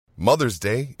Mother's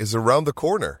Day is around the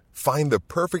corner. Find the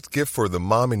perfect gift for the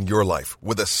mom in your life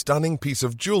with a stunning piece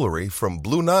of jewelry from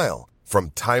Blue Nile.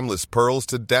 From timeless pearls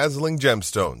to dazzling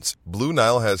gemstones, Blue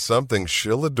Nile has something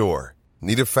she'll adore.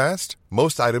 Need it fast?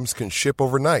 Most items can ship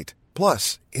overnight.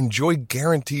 Plus, enjoy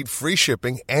guaranteed free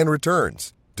shipping and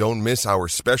returns. Don't miss our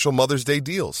special Mother's Day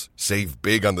deals. Save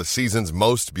big on the season's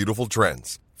most beautiful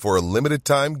trends. For a limited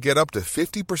time, get up to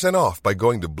 50% off by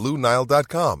going to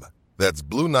BlueNile.com. That's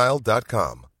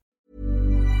BlueNile.com.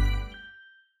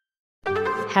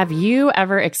 Have you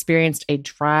ever experienced a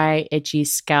dry, itchy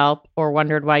scalp or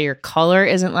wondered why your color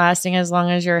isn't lasting as long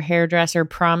as your hairdresser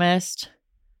promised?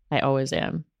 I always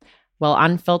am. Well,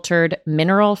 unfiltered,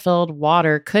 mineral-filled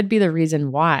water could be the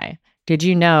reason why. Did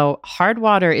you know hard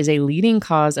water is a leading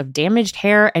cause of damaged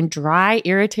hair and dry,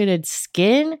 irritated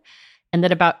skin? And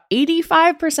that about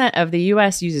 85% of the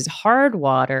U.S. uses hard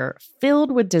water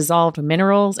filled with dissolved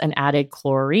minerals and added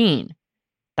chlorine.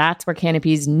 That's where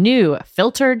Canopy's new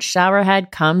filtered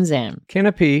showerhead comes in.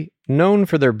 Canopy, known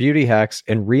for their beauty hacks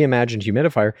and reimagined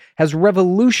humidifier, has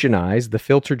revolutionized the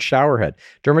filtered showerhead.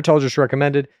 Dermatologists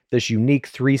recommended this unique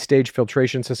 3-stage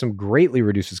filtration system greatly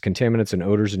reduces contaminants and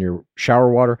odors in your shower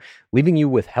water, leaving you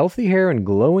with healthy hair and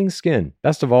glowing skin.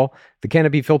 Best of all, the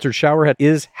Canopy filtered showerhead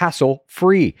is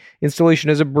hassle-free. Installation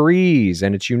is a breeze,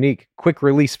 and its unique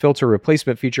quick-release filter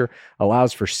replacement feature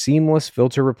allows for seamless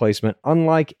filter replacement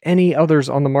unlike any others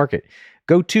on the market.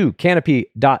 Go to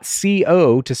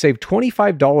canopy.co to save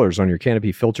 $25 on your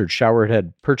Canopy filtered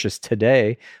showerhead purchase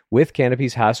today with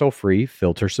Canopy's hassle-free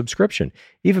filter subscription.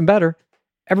 Even better,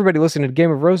 everybody listening to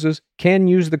Game of Roses can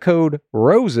use the code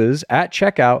ROSES at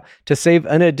checkout to save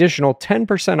an additional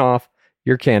 10% off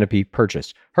your Canopy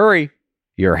purchase. Hurry,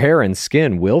 your hair and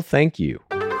skin will thank you.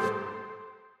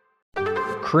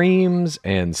 Creams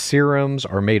and serums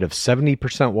are made of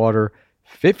 70% water,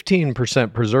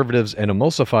 15% preservatives and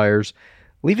emulsifiers,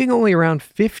 leaving only around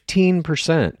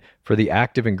 15% for the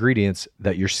active ingredients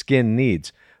that your skin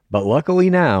needs. But luckily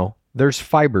now, there's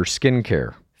fiber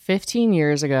skincare. 15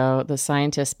 years ago, the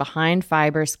scientists behind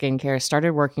fiber skincare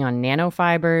started working on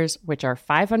nanofibers, which are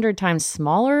 500 times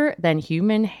smaller than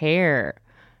human hair.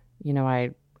 You know,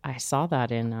 I saw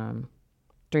that in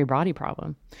Three Body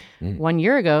Problem. 1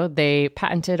 year ago, they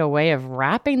patented a way of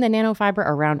wrapping the nanofiber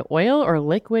around oil or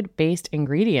liquid-based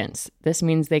ingredients. This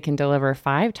means they can deliver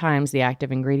 5 times the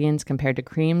active ingredients compared to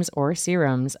creams or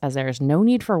serums, as there is no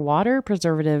need for water,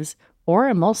 preservatives, or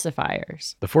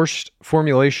emulsifiers. The first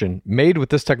formulation made with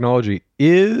this technology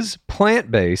is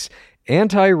plant-based,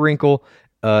 anti-wrinkle.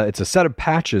 It's a set of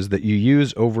patches that you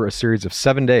use over a series of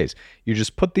 7 days. You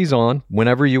just put these on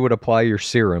whenever you would apply your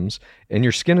serums, and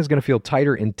your skin is going to feel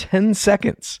tighter in 10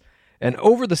 seconds. And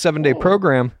over the 7-day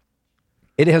program,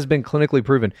 it has been clinically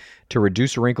proven to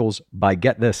reduce wrinkles by,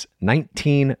 get this,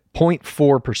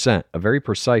 19.4%, a very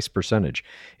precise percentage.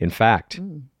 In fact,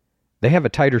 they have a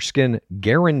tighter skin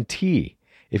guarantee.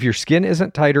 If your skin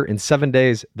isn't tighter in 7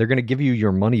 days, they're going to give you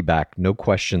your money back, no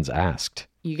questions asked.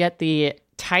 You get the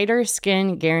tighter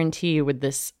skin guarantee with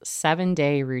this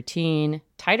 7-day routine.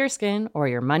 Tighter skin or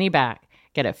your money back.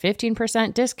 Get a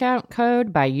 15% discount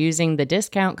code by using the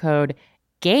discount code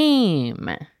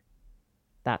GAME.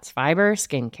 That's Fiber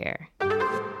Skincare.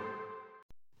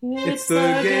 It's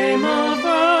the Game of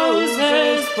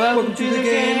Roses. Welcome to the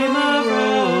Game of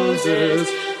Roses.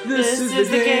 This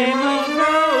is the Game of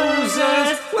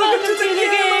Roses. Welcome to the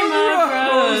Game of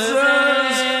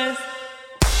Roses.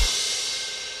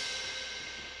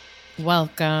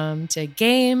 Welcome to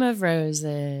Game of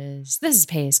Roses. This is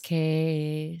Pace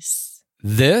Case.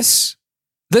 This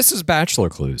is Bachelor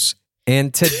Clues.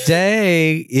 And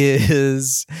today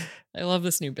is... I love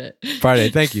this new bit. Friday,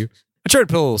 thank you. I try to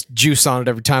put a little juice on it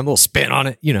every time, a little spin on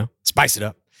it, spice it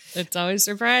up. It's always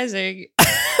surprising.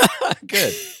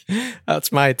 Good.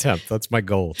 That's my attempt. That's my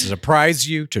goal. To surprise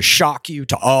you, to shock you,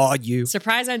 to awe you.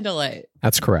 Surprise and delight.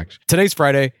 That's correct. Today's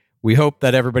Friday. We hope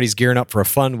that everybody's gearing up for a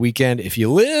fun weekend. If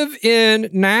you live in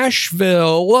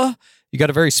Nashville, you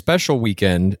got a very special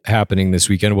weekend happening this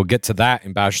weekend. We'll get to that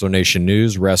in Bachelor Nation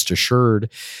News, rest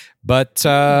assured. But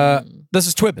this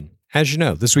is Twibbin. As you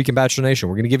know, this week in Bachelor Nation,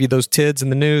 we're going to give you those tids in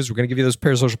the news. We're going to give you those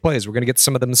parasocial plays. We're going to get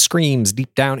some of them screams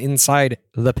deep down inside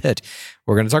the pit.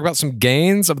 We're going to talk about some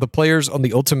gains of the players on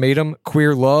the ultimatum,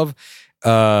 Queer Love.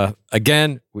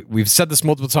 Again, we've said this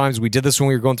multiple times. We did this when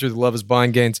we were going through the Love is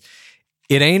Blind gains.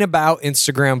 It ain't about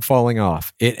Instagram falling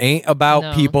off. It ain't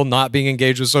about people not being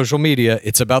engaged with social media.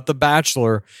 It's about The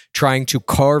Bachelor trying to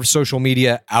carve social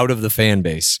media out of the fan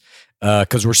base.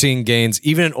 Because we're seeing gains,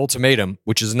 even in Ultimatum,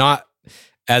 which is not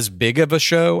as big of a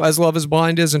show as Love is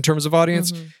Blind is in terms of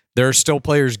audience. There are still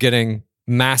players getting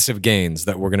massive gains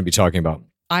that we're going to be talking about.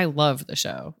 I love the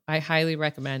show. I highly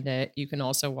recommend it. You can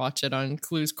also watch it on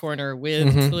Clues Corner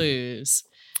with Clues.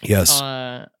 Yes.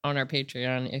 On our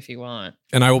Patreon if you want.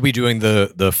 And I will be doing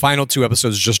the final 2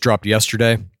 episodes just dropped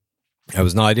yesterday. I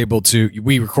was not able to,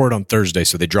 we record on Thursday,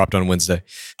 so they dropped on Wednesday.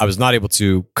 I was not able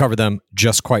to cover them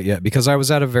just quite yet because I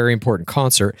was at a very important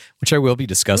concert, which I will be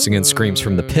discussing in Screams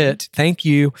from the Pit. Thank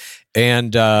you.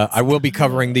 And I will be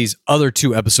covering these other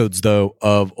 2 episodes, though,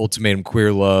 of Ultimatum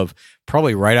Queer Love,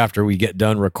 probably right after we get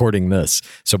done recording this.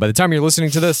 So by the time you're listening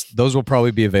to this, those will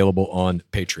probably be available on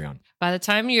Patreon. By the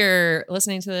time you're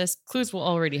listening to this, Clues will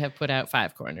already have put out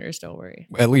 5 corners. Don't worry.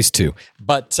 At least 2.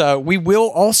 But we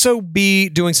will also be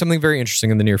doing something very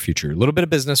interesting in the near future. A little bit of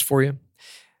business for you.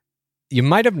 You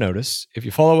might have noticed, if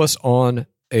you follow us on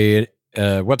a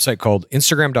website called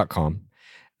Instagram.com,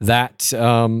 that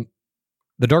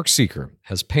the Dark Seeker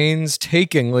has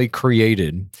painstakingly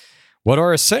created what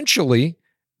are essentially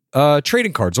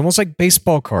trading cards, almost like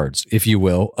baseball cards, if you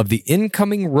will, of the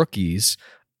incoming rookies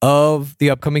of the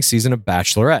upcoming season of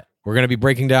Bachelorette. We're going to be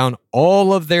breaking down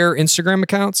all of their Instagram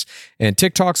accounts and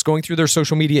TikToks, going through their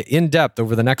social media in depth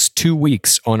over the next 2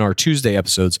 weeks on our Tuesday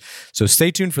episodes. So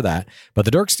stay tuned for that. But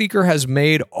the Dark Seeker has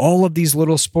made all of these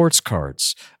little sports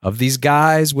cards of these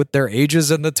guys with their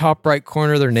ages in the top right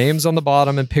corner, their names on the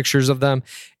bottom, and pictures of them.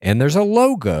 And there's a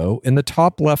logo in the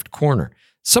top left corner.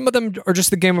 Some of them are just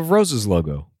the Game of Roses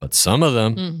logo, but some of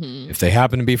them, if they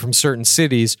happen to be from certain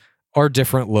cities, are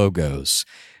different logos.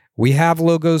 We have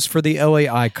logos for the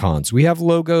LA Icons. We have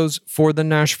logos for the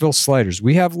Nashville Sliders.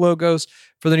 We have logos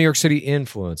for the New York City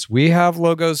Influence. We have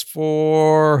logos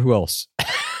for who else?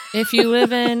 If you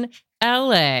live in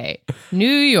LA, New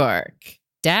York,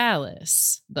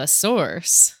 Dallas, The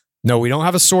Source. No, we don't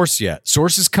have a Source yet.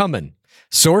 Source is coming.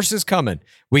 Source is coming.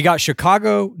 We got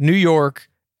Chicago, New York,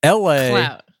 LA,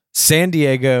 Clout. San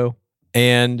Diego,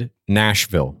 and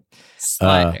Nashville.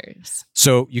 Sliders.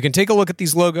 So you can take a look at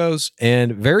these logos,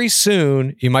 and very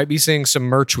soon you might be seeing some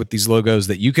merch with these logos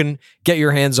that you can get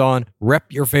your hands on.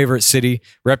 Rep your favorite city.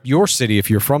 Rep your city if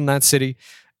you're from that city.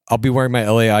 I'll be wearing my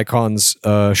LA Icons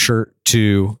shirt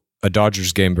to a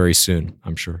Dodgers game very soon,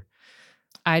 I'm sure.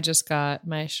 I just got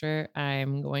my shirt.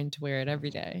 I'm going to wear it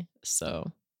every day.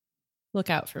 So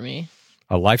look out for me.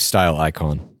 A lifestyle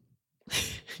icon.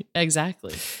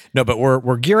 Exactly. No, but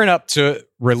we're gearing up to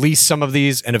release some of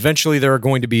these, and eventually there's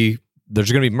going to be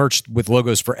merch with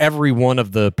logos for every one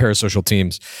of the parasocial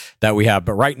teams that we have.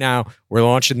 But right now, we're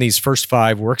launching these first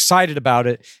 5. We're excited about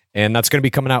it, and that's going to be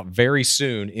coming out very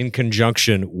soon in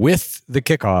conjunction with the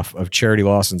kickoff of Charity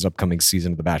Lawson's upcoming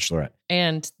season of The Bachelorette.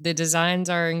 And the designs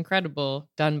are incredible,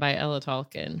 done by Ella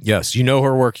Tolkien. Yes, you know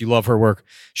her work. You love her work.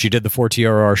 She did the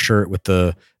 4TRR shirt with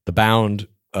the bound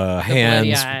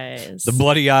hands, the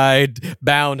bloody-eyed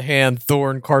bound hand,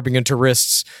 thorn carving into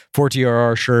wrists,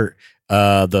 4TRR shirt,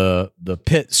 the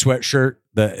pit sweatshirt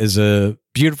that is a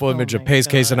beautiful image of Pace,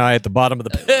 Case, and I at the bottom of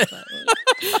the pit.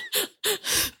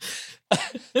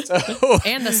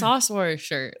 And the Sauce Wars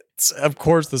shirt. Of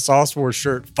course, the Sauce Wars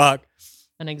shirt. Fuck.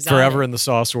 An exotic. Forever in the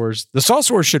Sauce Wars. The Sauce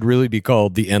Wars should really be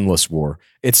called the Endless War.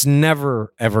 It's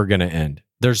never, ever going to end.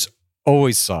 There's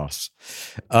always sauce.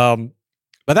 But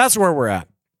that's where we're at.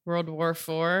 World War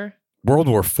IV World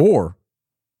War IV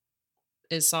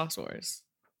is Sauce Wars.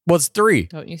 Well, it's 3.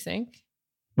 Don't you think?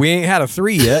 We ain't had a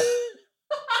 3 yet.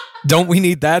 Don't we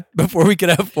need that before we could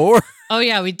have 4? Oh,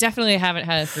 yeah. We definitely haven't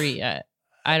had a 3 yet.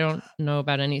 I don't know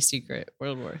about any secret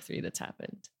World War III that's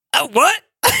happened. What?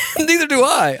 Neither do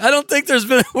I. I don't think there's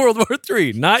been a World War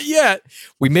III. Not yet.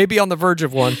 We may be on the verge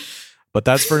of one, but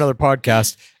that's for another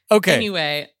podcast. Okay.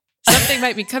 Anyway, something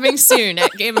might be coming soon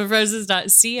at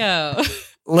gameofroses.co.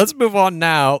 Let's move on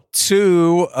now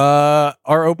to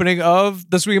our opening of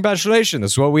This Week in Bachelor Nation.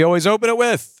 This is what we always open it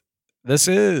with. This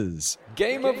is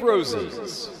Game of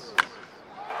Roses.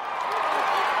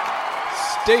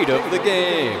 State of the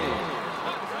Game.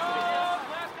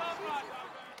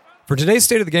 For today's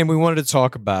State of the Game, we wanted to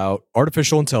talk about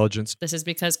artificial intelligence. This is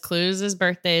because Clues'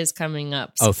 birthday is coming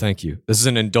up. Oh, thank you. This is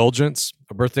an indulgence,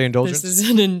 a birthday indulgence. This is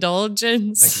an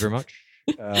indulgence. Thank you very much.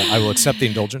 I will accept the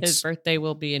indulgence. His birthday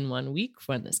will be in 1 week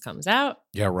when this comes out.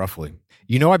 Yeah, roughly.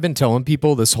 You know, I've been telling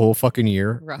people this whole fucking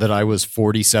year that I was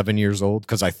 47 years old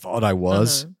because I thought I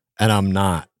was, and I'm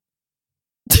not.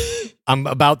 I'm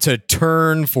about to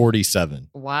turn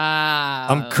 47. Wow.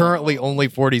 I'm currently only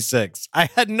 46. I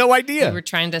had no idea. You were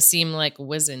trying to seem like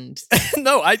wizened.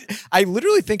 No, I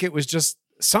literally think it was just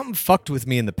something fucked with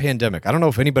me in the pandemic. I don't know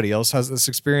if anybody else has this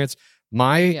experience.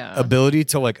 My ability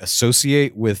to like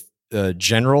associate with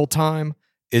general time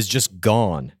is just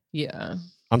gone. Yeah.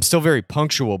 I'm still very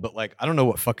punctual, but like, I don't know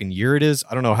what fucking year it is.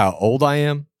 I don't know how old I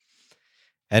am.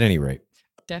 At any rate.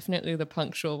 Definitely the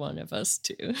punctual one of us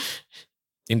two.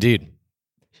 Indeed.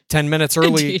 10 minutes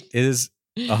early Indeed. is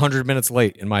 100 minutes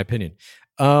late, in my opinion.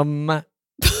 I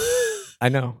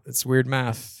know. It's weird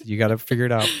math. You got to figure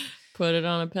it out. Put it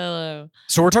on a pillow.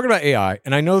 So we're talking about AI,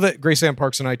 and I know that Grace Ann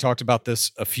Parks and I talked about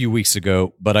this a few weeks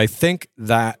ago, but I think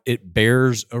that it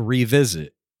bears a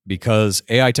revisit because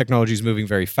AI technology is moving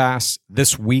very fast.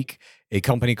 This week, a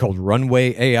company called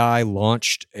Runway AI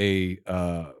launched an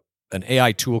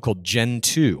AI tool called Gen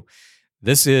 2.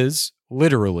 This is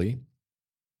literally,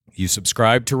 you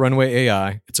subscribe to Runway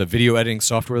AI. It's a video editing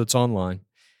software that's online.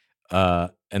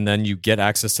 And then you get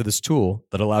access to this tool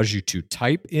that allows you to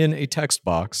type in a text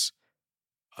box,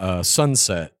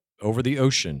 sunset over the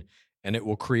ocean, and it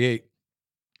will create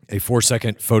a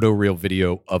 4-second photoreal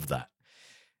video of that.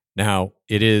 Now,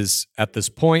 it is at this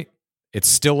point, it's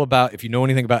still about, if you know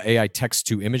anything about AI text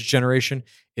to image generation,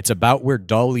 it's about where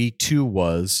DALL-E 2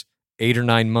 was 8 or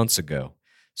 9 months ago.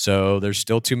 So there's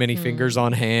still too many fingers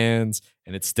on hands,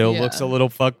 and it still looks a little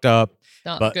fucked up.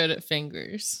 Not good at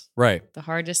fingers. Right. The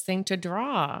hardest thing to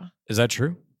draw. Is that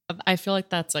true? I feel like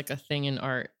that's like a thing in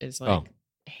art is like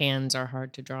hands are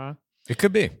hard to draw. It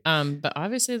could be. But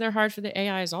obviously they're hard for the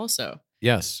AIs also.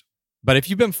 Yes. But if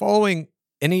you've been following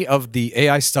any of the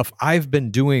AI stuff I've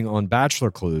been doing on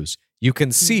Bachelor Clues, you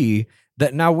can see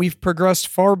that now we've progressed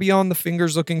far beyond the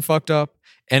fingers looking fucked up,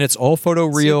 and it's all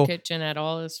photoreal. Soup Kitchen had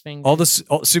all his fingers.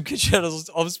 Soup Kitchen had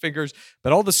all his fingers,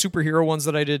 but all the superhero ones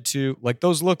that I did too, like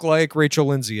those look like Rachel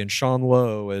Lindsay and Sean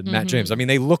Lowe and Matt James. I mean,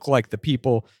 they look like the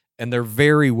people, and they're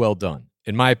very well done.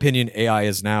 In my opinion, AI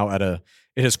is now it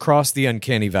has crossed the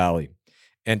uncanny valley,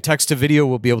 and text to video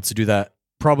will be able to do that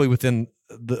probably within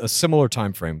a similar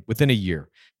time frame, within a year.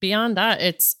 Beyond that,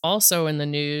 it's also in the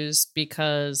news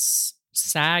because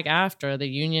SAG-AFTRA, the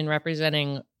union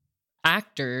representing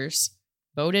actors,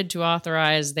 voted to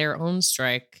authorize their own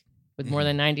strike with more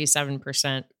than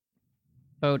 97%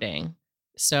 voting.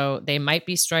 So they might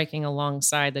be striking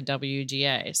alongside the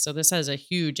WGA. So this has a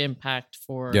huge impact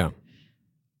for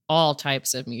all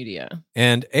types of media.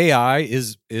 And AI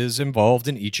is involved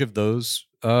in each of those,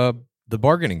 the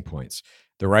bargaining points.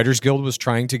 The Writers Guild was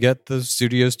trying to get the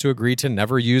studios to agree to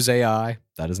never use AI.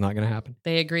 That is not going to happen.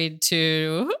 They agreed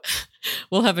to,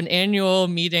 we'll have an annual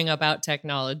meeting about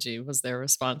technology was their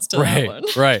response to that one.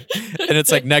 Right. And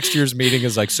it's like next year's meeting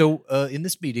is like, so in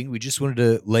this meeting, we just wanted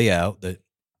to lay out that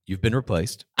you've been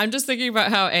replaced. I'm just thinking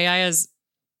about how AI has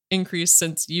increased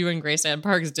since you and Grace Ann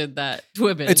Parks did that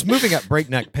women. It's moving at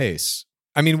breakneck pace.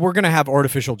 I mean, we're going to have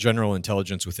artificial general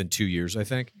intelligence within 2 years, I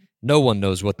think. No one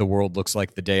knows what the world looks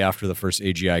like the day after the first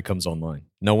AGI comes online.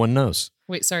 No one knows.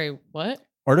 Wait, sorry, what?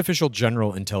 Artificial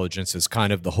general intelligence is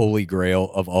kind of the holy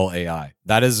grail of all AI.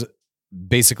 That is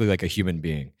basically like a human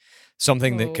being.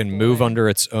 Something that can move under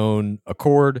its own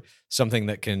accord, something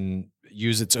that can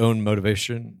use its own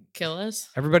motivation. Kill us?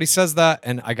 Everybody says that,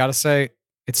 and I got to say,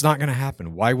 it's not going to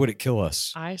happen. Why would it kill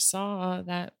us? I saw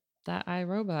that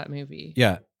iRobot movie.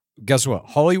 Yeah. Guess what?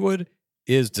 Hollywood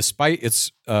is, despite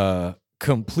its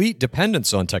complete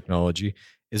dependence on technology,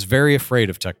 is very afraid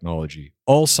of technology.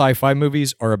 All sci-fi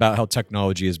movies are about how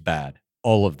technology is bad.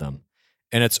 All of them.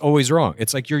 And it's always wrong.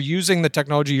 It's like you're using the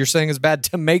technology you're saying is bad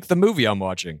to make the movie I'm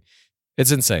watching.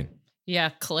 It's insane. Yeah,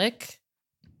 Click.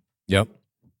 Yep.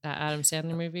 That Adam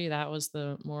Sandler movie, that was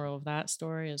the moral of that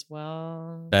story as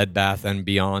well. Bed, Bath, and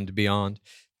Beyond.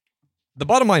 The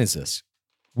bottom line is this.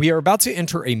 We are about to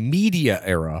enter a media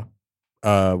era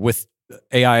with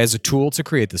AI as a tool to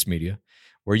create this media,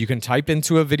 where you can type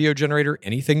into a video generator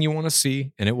anything you want to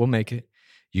see, and it will make it.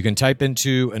 You can type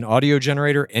into an audio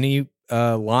generator any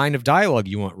line of dialogue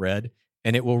you want read,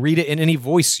 and it will read it in any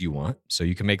voice you want. So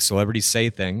you can make celebrities say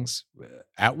things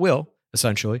at will,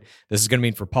 essentially. This is going to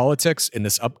mean for politics in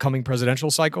this upcoming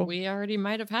presidential cycle. We already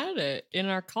might have had it in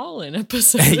our call-in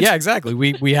episode. Yeah, exactly.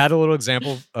 We had a little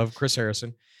example of Chris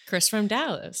Harrison. Chris from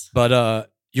Dallas. But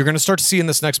you're going to start to see in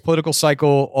this next political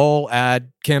cycle, all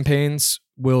ad campaigns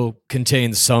will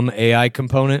contain some AI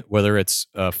component, whether it's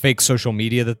fake social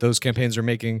media that those campaigns are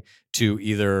making to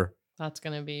either... That's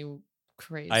going to be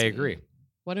crazy. I agree.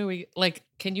 What do we... Like,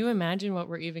 can you imagine what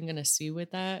we're even going to see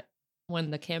with that when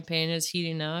the campaign is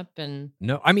heating up? And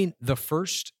no, I mean,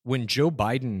 when Joe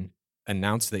Biden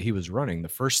announced that he was running, the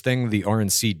first thing the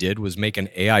RNC did was make an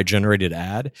AI-generated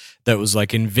ad that was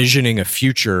like envisioning a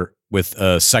future with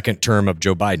a second term of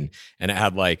Joe Biden. And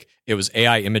it was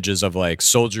AI images of like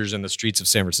soldiers in the streets of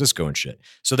San Francisco and shit.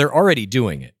 So they're already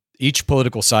doing it. Each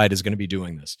political side is going to be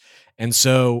doing this. And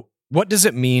so what does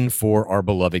it mean for our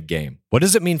beloved game? What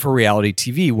does it mean for reality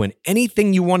TV when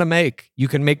anything you want to make, you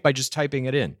can make by just typing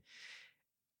it in?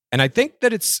 And I think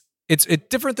that it's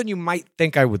different than you might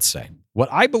think I would say. What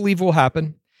I believe will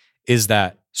happen is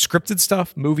that scripted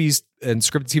stuff, movies and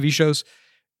scripted TV shows,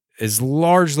 is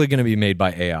largely going to be made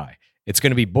by AI. It's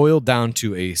going to be boiled down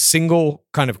to a single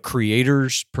kind of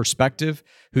creator's perspective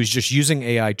who's just using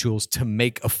AI tools to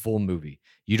make a full movie.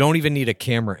 You don't even need a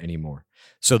camera anymore.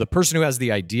 So the person who has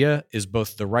the idea is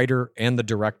both the writer and the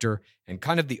director and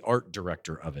kind of the art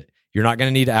director of it. You're not going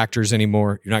to need actors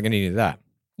anymore. You're not going to need that.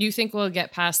 You think we'll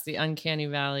get past the uncanny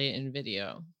valley in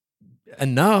video?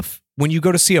 Enough. When you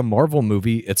go to see a Marvel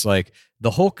movie, it's like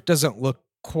the Hulk doesn't look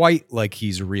quite like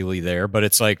he's really there, but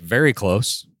it's like very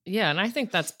close. Yeah, and I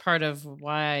think that's part of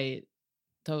why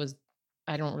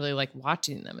I don't really like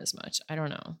watching them as much. I don't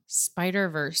know.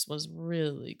 Spider-Verse was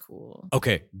really cool.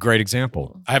 Okay, great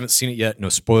example. I haven't seen it yet. No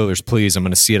spoilers, please. I'm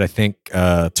going to see it, I think,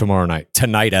 tomorrow night.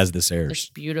 Tonight as this airs. It's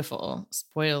beautiful.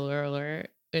 Spoiler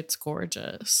alert. It's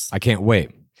gorgeous. I can't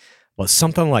wait. Well,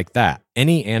 something like that.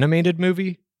 Any animated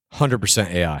movie,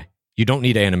 100% AI. You don't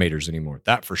need animators anymore.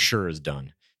 That for sure is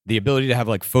done. The ability to have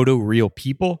like photo real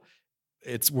people,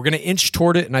 we're going to inch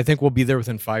toward it, and I think we'll be there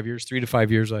within 5 years, 3 to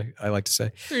 5 years, I like to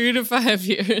say. 3 to 5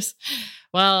 years.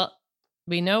 Well,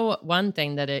 we know one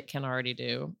thing that it can already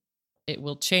do. It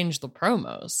will change the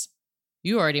promos.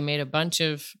 You already made a bunch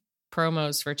of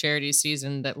promos for charity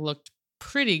season that looked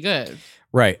pretty good.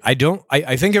 Right. I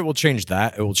think it will change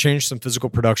that. It will change some physical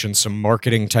production, some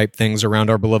marketing type things around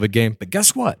our beloved game. But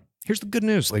guess what? Here's the good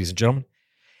news, ladies and gentlemen.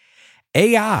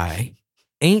 AI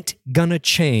ain't gonna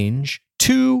change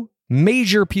two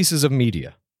major pieces of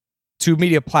media, to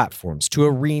media platforms, to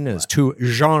arenas, to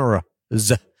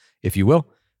genres, if you will.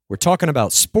 We're talking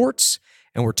about sports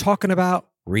and we're talking about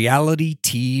reality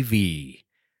TV.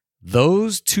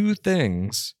 Those two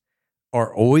things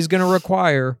are always going to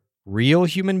require real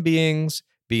human beings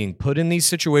being put in these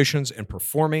situations and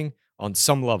performing on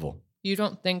some level. You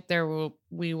don't think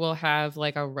we will have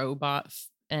like a robot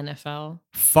NFL?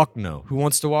 Fuck no. Who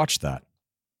wants to watch that?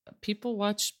 People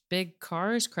watch big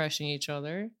cars crushing each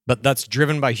other. But that's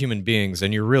driven by human beings,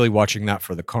 and you're really watching that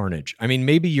for the carnage. I mean,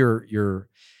 maybe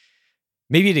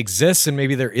maybe it exists, and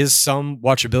maybe there is some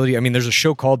watchability. I mean, there's a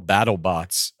show called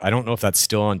BattleBots. I don't know if that's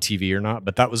still on TV or not,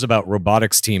 but that was about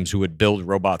robotics teams who would build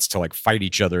robots to like fight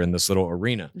each other in this little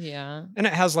arena. Yeah. And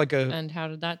it has like And how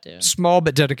did that do? Small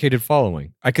but dedicated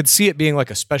following. I could see it being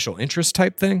like a special interest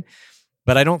type thing,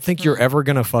 but I don't think you're ever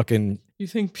going to fucking... You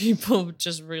think people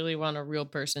just really want a real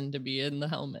person to be in the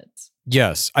helmets?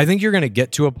 Yes. I think you're going to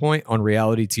get to a point on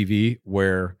reality TV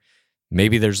where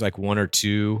maybe there's like one or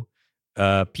two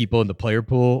people in the player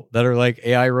pool that are like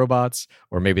AI robots,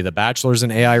 or maybe the Bachelor's an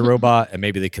AI robot, and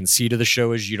maybe the conceit of the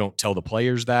show is you don't tell the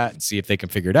players that and see if they can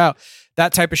figure it out.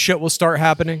 That type of shit will start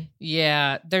happening.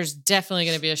 Yeah. There's definitely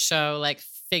going to be a show like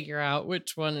figure out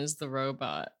which one is the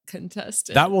robot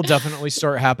contestant. That will definitely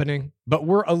start happening, but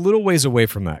we're a little ways away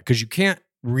from that because you can't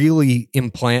really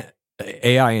implant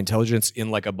AI intelligence in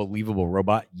like a believable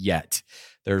robot yet.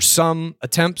 There's some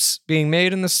attempts being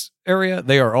made in this area.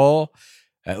 They are all,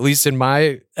 at least in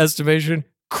my estimation,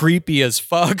 creepy as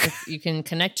fuck. You can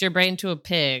connect your brain to a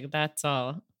pig. That's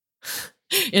all.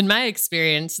 In my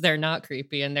experience, they're not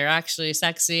creepy and they're actually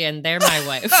sexy and they're my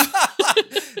wife.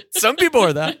 Some people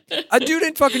are that. A dude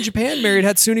in fucking Japan married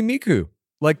Hatsune Miku.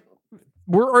 Like,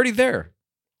 we're already there.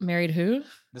 Married who?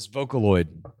 This Vocaloid.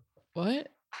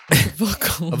 What? A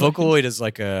Vocaloid is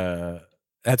like a...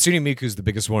 Hatsune Miku is the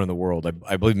biggest one in the world.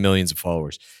 I believe millions of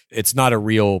followers. It's not a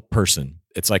real person.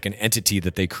 It's like an entity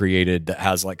that they created that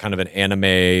has like kind of an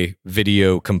anime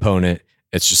video component.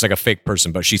 It's just like a fake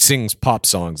person, but she sings pop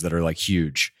songs that are like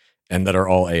huge and that are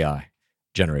all AI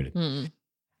generated.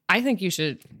 I think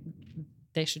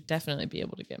they should definitely be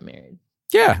able to get married.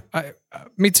 Yeah,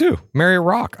 me too. Marry a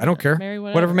rock. I don't care. Marry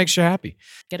whatever makes you happy.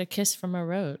 Get a kiss from a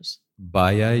rose.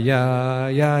 Bye ya ya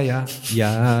ya ya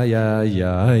ya ya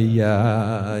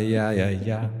ya ya ya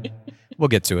ya. We'll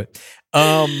get to it.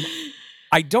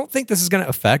 I don't think this is going to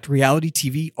affect reality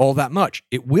TV all that much.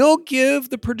 It will give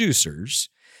the producers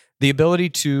the ability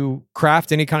to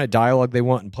craft any kind of dialogue they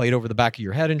want and play it over the back of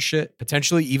your head and shit.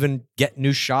 Potentially even get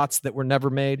new shots that were never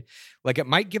made. Like it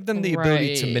might give them the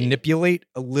ability to manipulate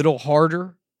a little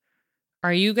harder.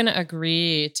 Are you going to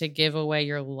agree to give away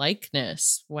your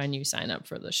likeness when you sign up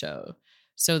for the show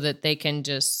so that they can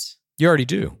just... You already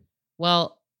do.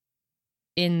 Well,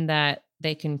 in that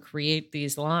they can create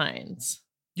these lines.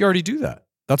 You already do that.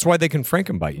 That's why they can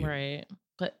Frankenbite you. Right.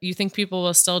 But you think people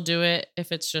will still do it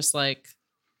if it's just like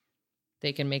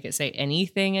they can make it say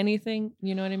anything?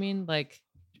 You know what I mean? Like,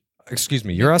 excuse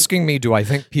me. You're asking me, do I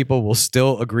think people will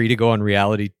still agree to go on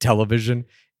reality television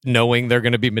knowing they're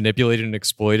going to be manipulated and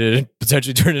exploited and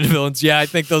potentially turned into villains? Yeah, I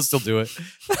think they'll still do it.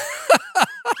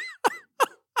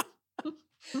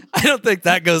 I don't think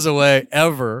that goes away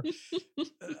ever.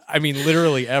 I mean,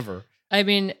 literally ever. I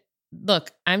mean,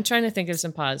 look, I'm trying to think of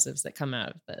some positives that come out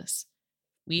of this.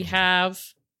 You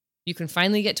can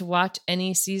finally get to watch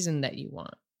any season that you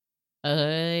want.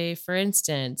 For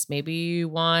instance, maybe you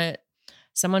want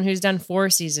someone who's done 4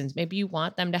 seasons. Maybe you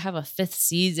want them to have a 5th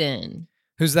season.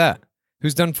 Who's that?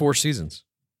 Who's done 4 seasons?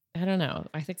 I don't know.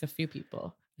 I think a few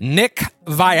people. Nick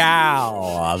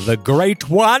Vial, the great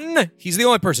one. He's the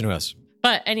only person who has.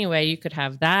 But anyway, you could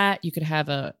have that. You could have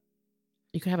a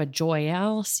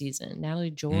Joyelle season.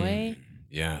 Natalie Joy.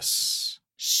 Yes.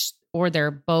 Or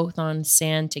they're both on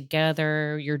sand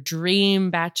together. Your dream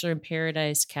Bachelor in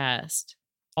Paradise cast.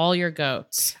 All your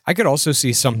goats. I could also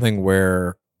see something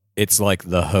where it's like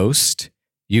the host.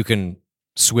 You can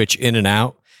switch in and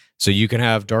out. So you can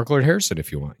have Dark Lord Harrison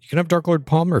if you want. You can have Dark Lord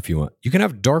Palmer if you want. You can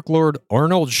have Dark Lord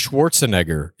Arnold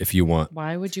Schwarzenegger if you want.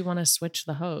 Why would you want to switch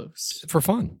the host? For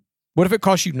fun. What if it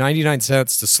costs you 99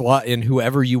 cents to slot in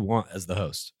whoever you want as the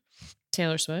host?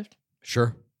 Taylor Swift?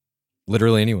 Sure.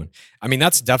 Literally anyone. I mean,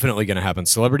 that's definitely going to happen.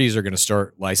 Celebrities are going to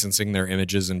start licensing their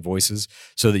images and voices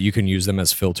so that you can use them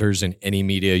as filters in any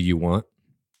media you want.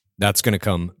 That's going to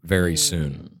come very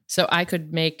soon. So I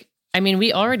could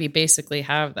we already basically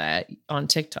have that on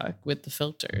TikTok with the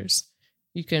filters.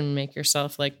 You can make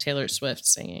yourself like Taylor Swift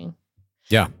singing.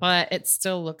 Yeah. But it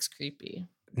still looks creepy.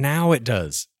 Now it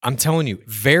does. I'm telling you,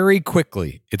 very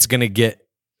quickly, it's going to get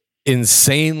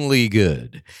insanely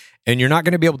good. And you're not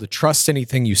going to be able to trust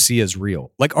anything you see as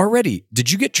real. Like already,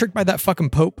 did you get tricked by that fucking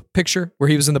Pope picture where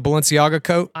he was in the Balenciaga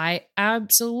coat? I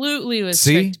absolutely was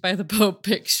tricked by the Pope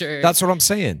picture. That's what I'm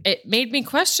saying. It made me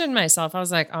question myself. I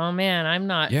was like, oh man,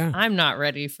 I'm not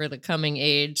ready for the coming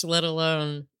age, let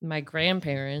alone my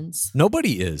grandparents.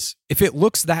 Nobody is. If it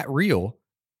looks that real,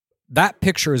 that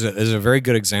picture is a very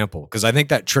good example because I think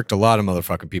that tricked a lot of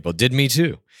motherfucking people. It did me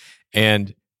too.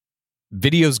 And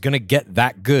video's going to get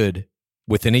that good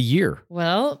within a year.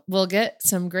 Well, we'll get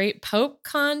some great Pope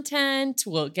content.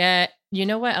 We'll get, you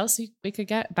know what else we could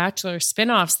get? Bachelor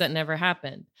spinoffs that never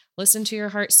happened. Listen to Your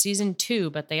Heart season 2,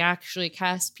 but they actually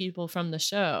cast people from the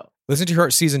show. Listen to Your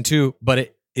Heart season 2, but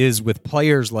it is with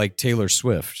players like Taylor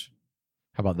Swift.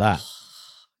 How about that?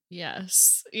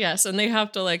 Yes. And they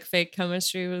have to like fake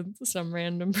chemistry with some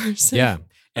random person. Yeah.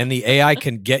 And the AI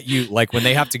can get you, like when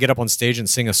they have to get up on stage and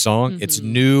sing a song, it's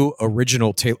new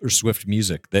original Taylor Swift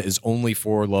music that is only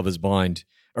for Love is Blind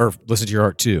or Listen to Your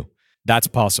Heart too. That's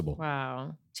possible.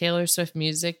 Wow. Taylor Swift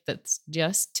music that's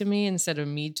just to me instead of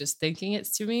me just thinking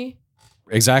it's to me.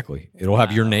 Exactly. It'll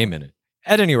have your name in it.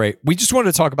 At any rate, we just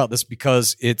wanted to talk about this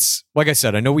because it's, like I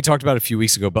said, I know we talked about it a few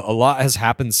weeks ago, but a lot has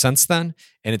happened since then,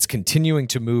 and it's continuing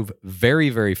to move very,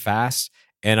 very fast.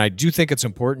 And I do think it's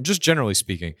important, just generally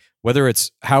speaking, whether it's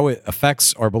how it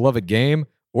affects our beloved game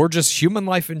or just human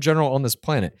life in general on this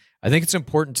planet. I think it's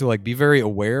important to like be very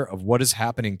aware of what is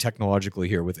happening technologically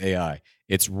here with AI.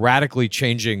 It's radically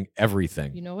changing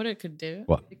everything. You know what it could do?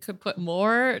 What? It could put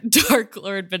more Dark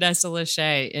Lord Vanessa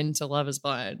Lachey into Love is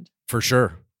Blind. For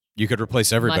sure. You could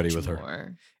replace everybody Much with her.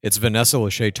 more. It's Vanessa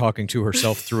Lachey talking to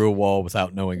herself through a wall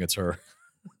without knowing it's her.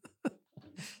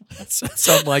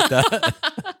 Something like that.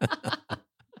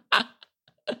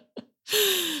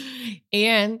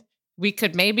 And we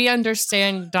could maybe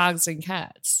understand dogs and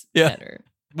cats better.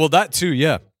 Well, that too,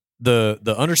 yeah.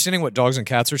 The understanding what dogs and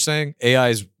cats are saying, AI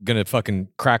is going to fucking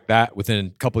crack that within a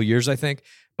couple of years, I think.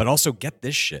 But also get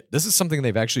this shit. This is something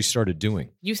they've actually started doing.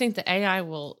 You think the AI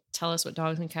will tell us what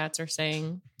dogs and cats are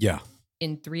saying? Yeah.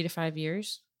 In 3 to 5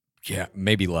 years? Yeah,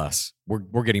 maybe less.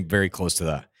 We're getting very close to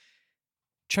that.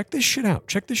 Check this shit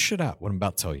out. What I'm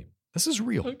about to tell you. This is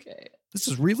real. Okay. This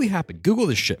has really happened. Google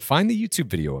this shit. Find the YouTube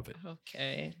video of it.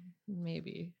 Okay.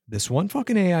 Maybe. This one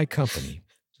fucking AI company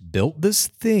built this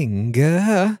thing.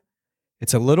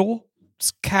 It's a little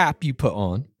cap you put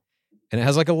on, and it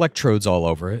has like electrodes all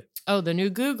over it. Oh, the new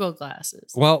Google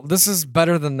glasses. Well, this is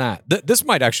better than that. This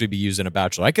might actually be used in a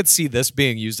Bachelor. I could see this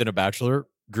being used in a Bachelor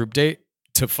group date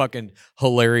to fucking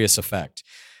hilarious effect.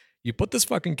 You put this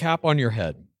fucking cap on your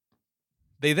head.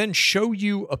 They then show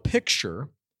you a picture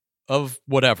of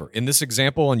whatever. In this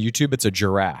example on YouTube, it's a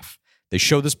giraffe. They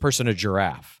show this person a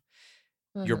giraffe.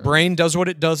 Your brain does what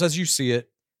it does as you see it.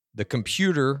 The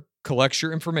computer collects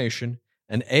your information,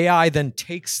 and AI then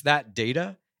takes that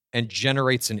data and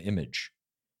generates an image.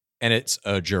 And it's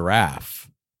a giraffe.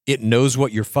 It knows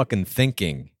what you're fucking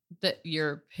thinking. That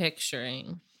you're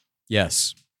picturing.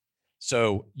 Yes.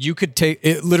 So you could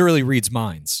it literally reads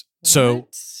minds. What? So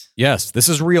yes, this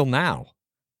is real now.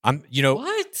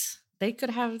 What? They could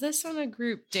have this on a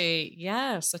group date.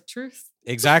 Yes, a truth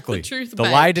Exactly. The truth The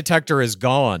bank. lie detector is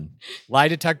gone. Lie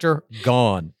detector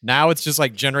gone. Now it's just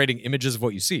like generating images of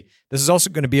what you see. This is also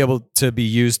going to be able to be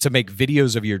used to make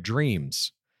videos of your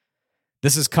dreams.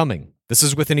 This is coming. This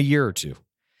is within a year or two.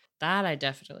 That I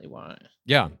definitely want.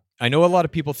 Yeah. I know a lot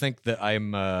of people think that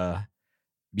I'm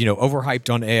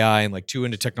overhyped on AI and like too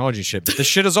into technology and shit, but this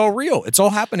shit is all real. It's all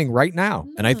happening right now.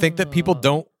 And I think that people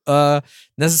don't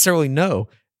necessarily know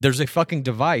there's a fucking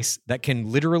device that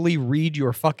can literally read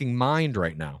your fucking mind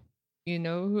right now. You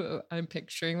know who I'm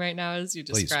picturing right now as you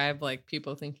describe like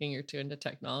people thinking you're too into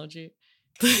technology?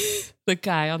 The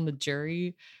guy on the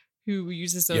jury who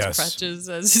uses those crutches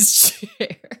as his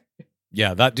chair.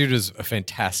 Yeah, that dude is a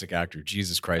fantastic actor.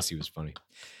 Jesus Christ, he was funny.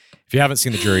 If you haven't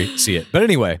seen The Jury, see it. But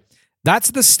anyway,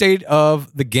 that's the state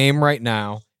of the game right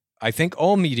now. I think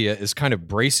all media is kind of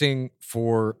bracing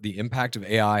for the impact of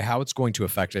AI, how it's going to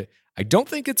affect it. I don't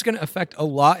think it's going to affect a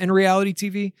lot in reality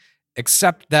TV,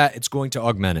 except that it's going to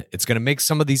augment it. It's going to make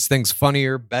some of these things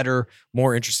funnier, better,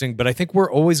 more interesting. But I think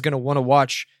we're always going to want to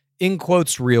watch, in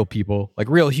quotes, real people, like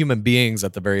real human beings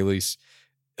at the very least,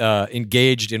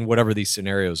 engaged in whatever these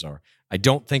scenarios are. I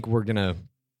don't think we're going to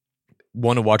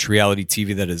want to watch reality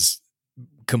TV that is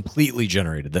completely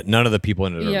generated, that none of the people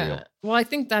in it are real. Well, I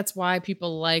think that's why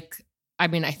people I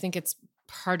think it's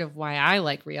part of why I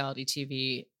like reality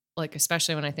TV. Like,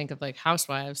 especially when I think of like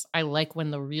Housewives, I like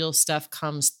when the real stuff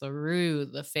comes through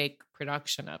the fake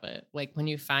production of it. Like when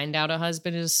you find out a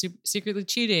husband is secretly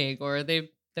cheating or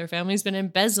their family's been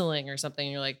embezzling or something.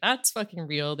 And you're like, that's fucking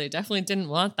real. They definitely didn't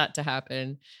want that to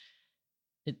happen.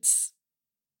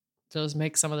 Those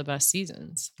make some of the best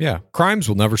seasons. Yeah. Crimes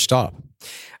will never stop.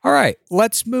 All right.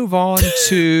 Let's move on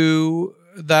to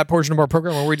that portion of our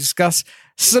program where we discuss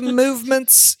some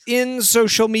movements in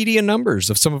social media numbers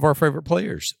of some of our favorite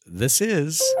players. This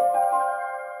is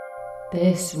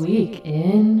This Week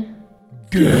in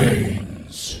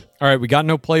Games. All right. We got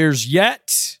no players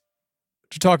yet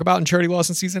to talk about in Charity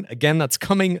Lawson season. Again, that's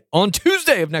coming on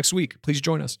Tuesday of next week. Please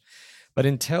join us. But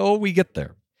until we get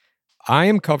there, I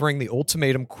am covering the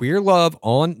Ultimatum Queer Love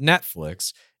on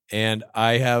Netflix, and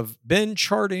I have been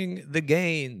charting the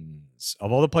gains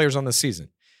of all the players on this season.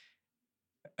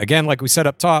 Again, like we said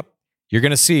up top, you're going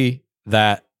to see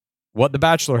that what The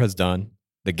Bachelor has done,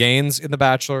 the gains in The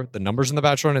Bachelor, the numbers in The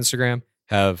Bachelor on Instagram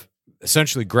have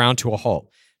essentially ground to a halt.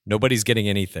 Nobody's getting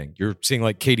anything. You're seeing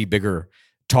like Katie Bigger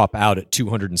top out at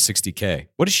 260K.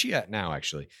 What is she at now,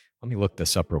 actually? Let me look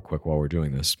this up real quick while we're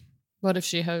doing this. What if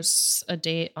she hosts a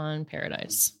date on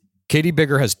Paradise? Katie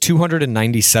Bigger has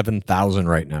 297,000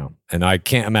 right now, and I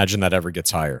can't imagine that ever gets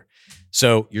higher.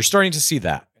 So you're starting to see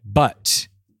that. But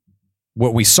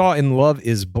what we saw in Love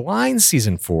is Blind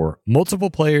season 4,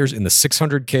 multiple players in the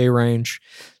 600K range.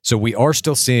 So we are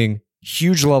still seeing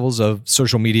huge levels of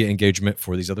social media engagement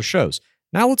for these other shows.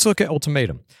 Now let's look at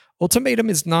Ultimatum. Ultimatum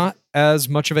is not as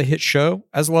much of a hit show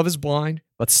as Love is Blind,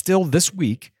 but still this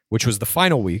week, which was the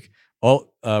final week,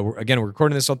 we're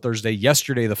recording this on Thursday.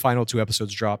 Yesterday, the final 2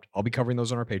 episodes dropped. I'll be covering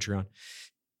those on our Patreon.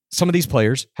 Some of these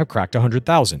players have cracked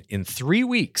 100,000 in 3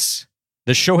 weeks.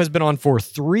 The show has been on for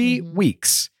 3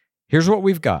 weeks. Here's what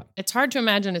we've got. It's hard to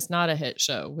imagine it's not a hit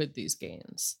show with these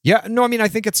gains. Yeah, no, I mean, I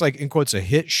think it's like, in quotes, a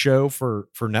hit show for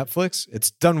Netflix. It's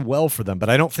done well for them,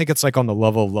 but I don't think it's like on the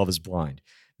level of Love is Blind.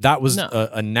 That was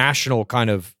a national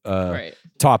kind of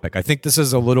topic. I think this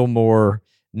is a little more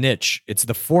niche. It's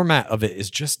the format of it is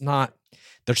just not,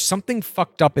 there's something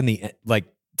fucked up in the like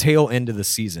tail end of the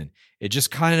season. It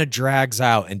just kind of drags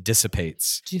out and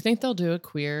dissipates. Do you think they'll do a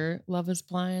queer Love is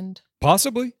Blind?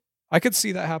 Possibly. I could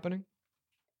see that happening.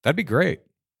 That'd be great.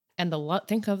 And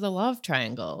think of the love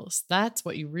triangles. That's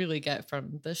what you really get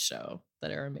from this show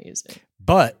that are amazing.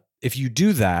 But if you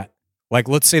do that, like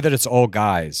let's say that it's all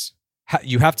guys,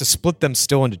 you have to split them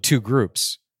still into 2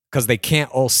 groups because they can't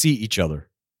all see each other.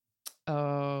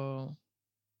 Oh.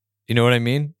 You know what I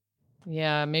mean?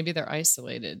 Yeah, maybe they're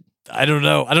isolated. I don't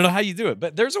know. I don't know how you do it,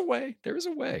 but there's a way. There is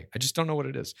a way. I just don't know what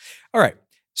it is. All right.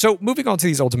 So moving on to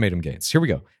these Ultimatum gains. Here we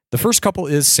go. The first couple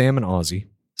is Sam and Ozzy.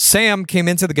 Sam came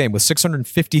into the game with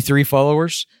 653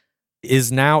 followers,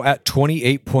 is now at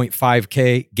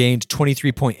 28.5K, gained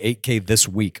 23.8K this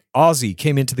week. Ozzy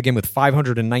came into the game with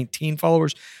 519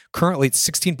 followers, currently at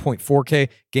 16.4K,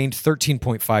 gained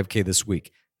 13.5K this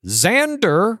week.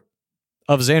 Xander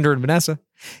of Xander and Vanessa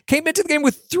came into the game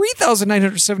with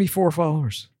 3,974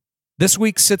 followers. This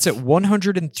week sits at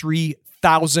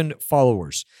 103,000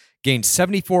 followers, gained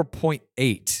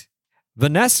 74.8.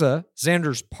 Vanessa,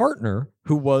 Xander's partner,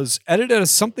 who was edited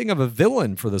as something of a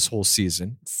villain for this whole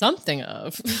season. Something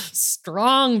of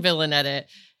strong villain edit,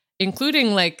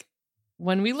 including like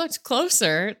when we looked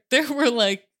closer, there were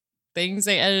like things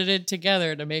they edited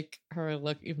together to make her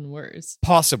look even worse.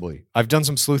 Possibly. I've done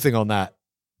some sleuthing on that.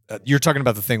 You're talking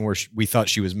about the thing where we thought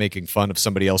she was making fun of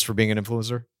somebody else for being an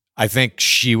influencer? I think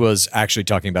she was actually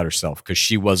talking about herself because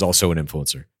she was also an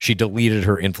influencer. She deleted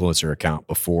her influencer account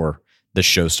before the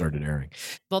show started airing.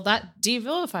 Well, that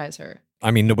de-vilifies her.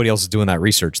 I mean, nobody else is doing that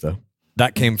research, though.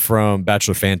 That came from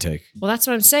Bachelor Fan Take. Well, that's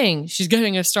what I'm saying. She's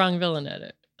getting a strong villain at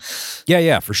it.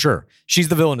 Yeah, for sure. She's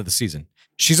the villain of the season.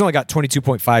 She's only got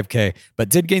 22.5K, but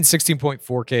did gain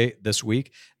 16.4K this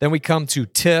week. Then we come to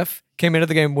Tiff, came into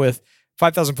the game with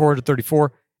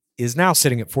 5,434, is now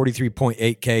sitting at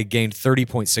 43.8K, gained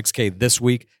 30.6K this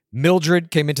week. Mildred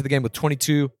came into the game with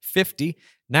 2250,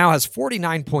 now has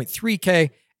 49.3K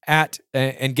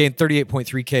and gained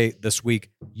 38.3K this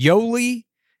week. Yoli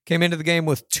came into the game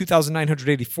with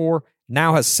 2,984,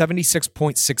 now has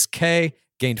 76.6K,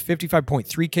 gained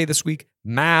 55.3K this week.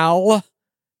 Mal,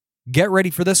 get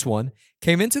ready for this one,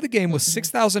 came into the game with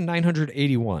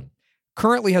 6,981,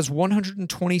 currently has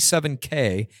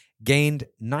 127K, gained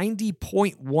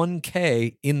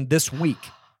 90.1K in this week.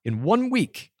 In 1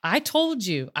 week. I told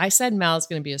you. I said Mal's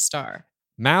going to be a star.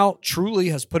 Mal truly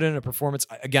has put in a performance.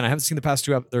 Again, I haven't seen the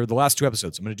last two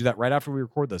episodes. I'm going to do that right after we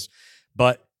record this.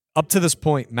 But up to this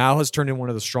point, Mal has turned in one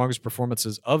of the strongest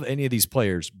performances of any of these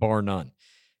players, bar none.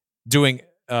 Doing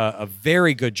a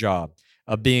very good job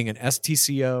of being an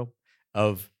STCO,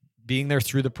 of being there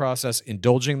through the process,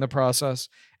 indulging the process.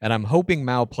 And I'm hoping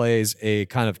Mal plays a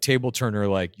kind of table turner,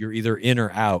 like you're either in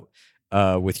or out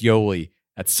with Yoli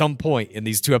at some point in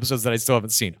these two episodes that I still haven't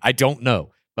seen. I don't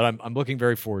know, but I'm looking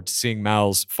very forward to seeing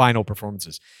Mal's final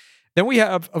performances. Then we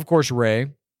have, of course, Ray.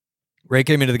 Ray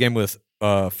came into the game with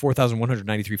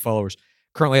 4,193 followers,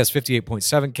 currently has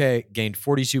 58.7K, gained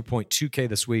 42.2K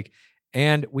this week.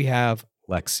 And we have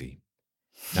Lexi.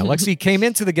 Now, Lexi came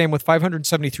into the game with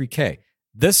 573K.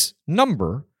 This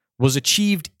number was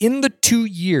achieved in the 2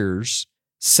 years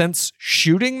since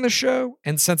shooting the show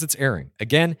and since it's airing.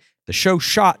 Again, the show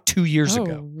shot 2 years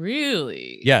ago.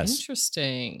 Really? Yes.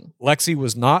 Interesting. Lexi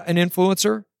was not an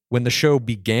influencer when the show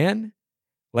began.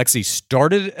 Lexi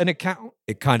started an account.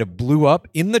 It kind of blew up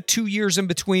in the 2 years in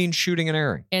between shooting and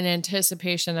airing. In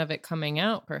anticipation of it coming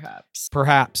out, perhaps.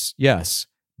 Perhaps, yes.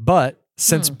 But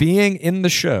since being in the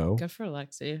show, good for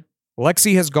Lexi.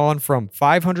 Lexi has gone from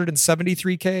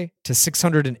 573K to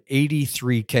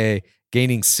 683K,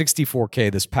 gaining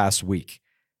 64K this past week.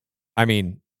 I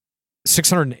mean,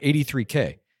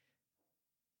 683K.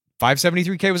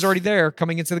 573K was already there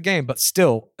coming into the game, but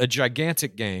still a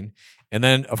gigantic gain. And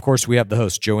then, of course, we have the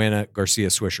host, Joanna Garcia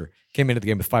Swisher, came into the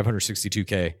game with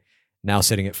 562K, now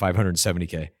sitting at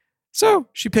 570K. So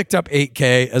she picked up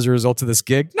 8K as a result of this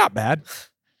gig. Not bad.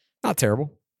 Not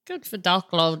terrible. Good for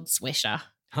Dark Lord Swisher.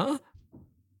 Huh?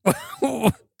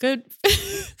 Good.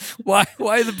 Why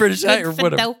the British hat or Good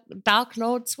whatever? for Dark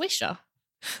Lord Swisher.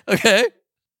 Okay.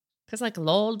 Because like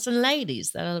lords and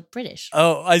ladies that are British.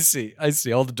 Oh, I see.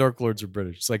 All the Dark Lords are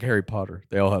British. It's like Harry Potter.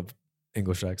 They all have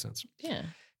English accents. Yeah.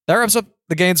 That wraps up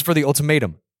the gains for the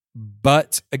ultimatum.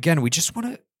 But again, we just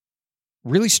want to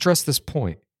really stress this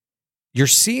point. You're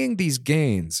seeing these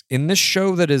gains in this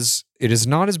show it is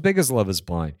not as big as Love is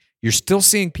Blind. You're still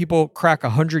seeing people crack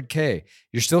 100K.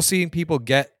 You're still seeing people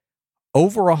get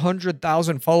over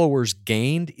 100,000 followers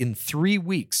gained in 3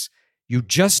 weeks. You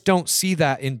just don't see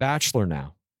that in Bachelor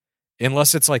now.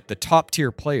 Unless it's like the top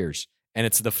tier players and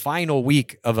it's the final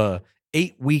week of a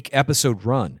 8-week episode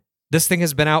run. This thing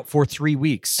has been out for 3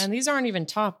 weeks. And these aren't even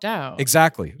topped out.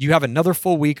 Exactly. You have another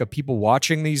full week of people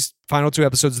watching these final 2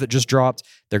 episodes that just dropped.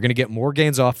 They're going to get more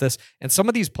gains off this. And some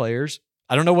of these players,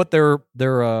 I don't know what their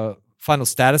final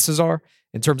statuses are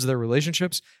in terms of their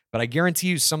relationships, but I guarantee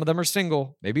you some of them are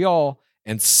single, maybe all.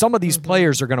 And some of these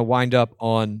players are going to wind up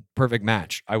on Perfect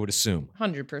Match, I would assume.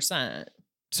 100%.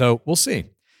 So we'll see.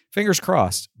 Fingers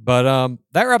crossed. But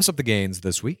that wraps up the gains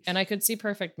this week. And I could see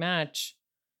Perfect Match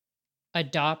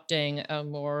adopting a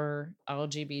more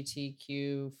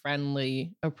LGBTQ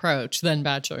friendly approach than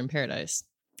Bachelor in Paradise.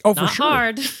 Oh, Not for sure.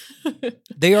 hard.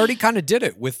 They already kind of did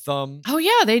it with oh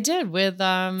yeah, they did with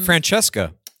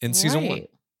Francesca in season 1. right.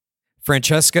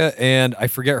 Francesca and I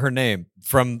forget her name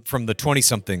from the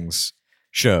 20-somethings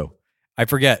show. I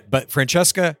forget, but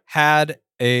Francesca had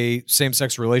a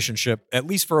same-sex relationship at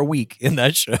least for a week in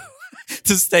that show.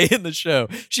 To stay in the show.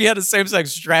 She had a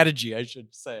same-sex strategy, I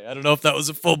should say. I don't know if that was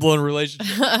a full-blown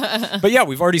relationship. But yeah,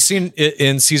 we've already seen it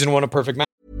in season 1 of Perfect Match.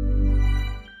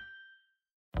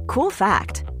 Cool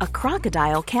fact, a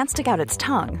crocodile can't stick out its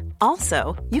tongue.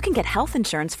 Also, you can get health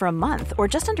insurance for a month or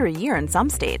just under a year in some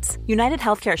states. United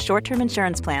Healthcare short-term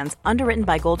insurance plans, underwritten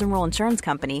by Golden Rule Insurance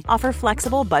Company, offer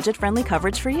flexible, budget-friendly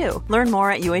coverage for you. Learn more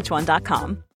at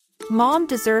uh1.com. Mom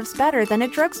deserves better than a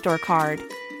drugstore card.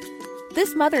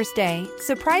 This Mother's Day,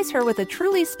 surprise her with a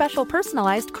truly special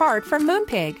personalized card from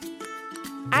Moonpig.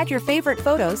 Add your favorite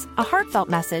photos, a heartfelt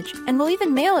message, and we'll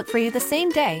even mail it for you the same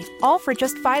day, all for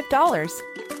just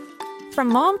 $5. From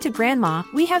mom to grandma,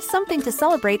 we have something to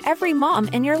celebrate every mom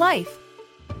in your life.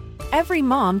 Every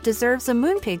mom deserves a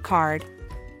Moonpig card.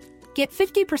 Get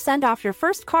 50% off your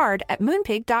first card at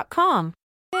moonpig.com.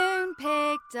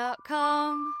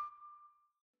 Moonpig.com.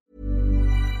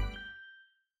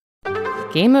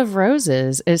 Game of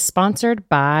Roses is sponsored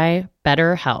by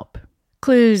BetterHelp.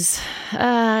 Clues.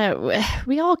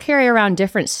 We all carry around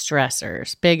different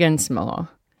stressors, big and small.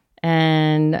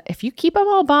 And if you keep them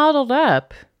all bottled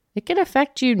up, it can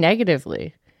affect you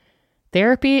negatively.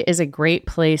 Therapy is a great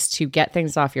place to get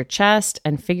things off your chest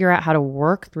and figure out how to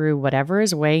work through whatever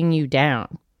is weighing you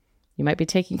down. You might be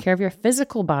taking care of your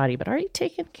physical body, but are you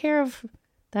taking care of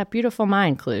that beautiful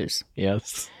mind, Clues?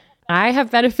 Yes. I have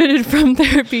benefited from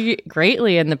therapy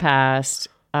greatly in the past.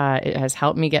 It has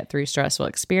helped me get through stressful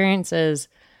experiences,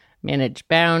 manage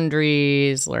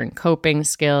boundaries, learn coping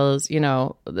skills. You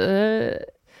know, the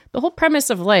whole premise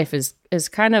of life is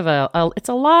kind of it's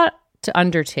a lot to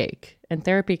undertake, and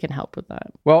therapy can help with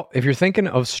that. Well, if you're thinking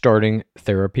of starting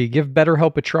therapy, give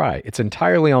BetterHelp a try. It's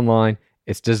entirely online.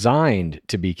 It's designed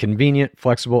to be convenient,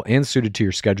 flexible, and suited to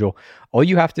your schedule. All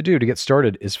you have to do to get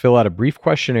started is fill out a brief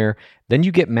questionnaire. Then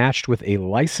you get matched with a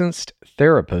licensed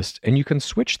therapist, and you can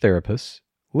switch therapists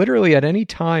literally at any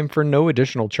time for no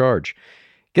additional charge.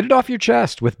 Get it off your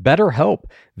chest with BetterHelp.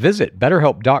 Visit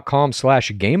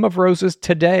betterhelp.com/gameofroses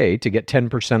today to get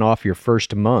 10% off your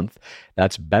first month.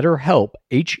 That's BetterHelp,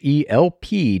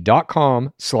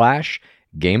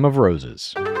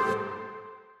 HELP.com/gameofroses.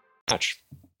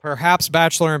 Perhaps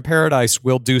Bachelor in Paradise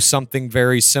will do something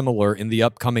very similar in the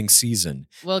upcoming season.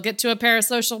 We'll get to a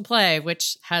parasocial play,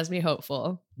 which has me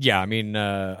hopeful. Yeah, I mean,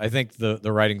 I think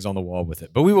the writing's on the wall with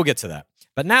it, but we will get to that.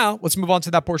 But now, let's move on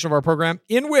to that portion of our program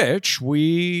in which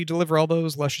we deliver all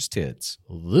those luscious tids.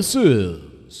 This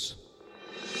is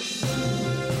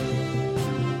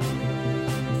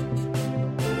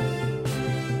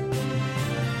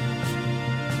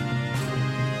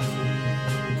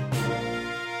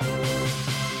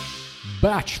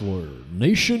Bachelor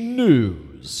Nation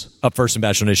News. Up first in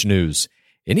Bachelor Nation News.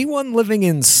 Anyone living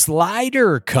in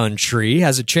Slider Country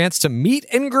has a chance to meet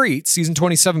and greet Season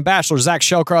 27 Bachelor Zach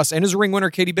Shellcross and his ring winner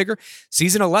Katie Bigger,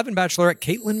 Season 11 Bachelorette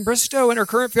Caitlin Bristow and her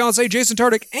current fiancé Jason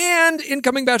Tartick, and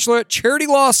incoming Bachelorette Charity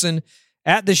Lawson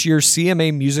at this year's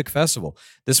CMA Music Festival.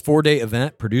 This 4-day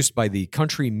event, produced by the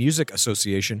Country Music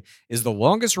Association, is the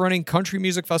longest-running country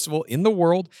music festival in the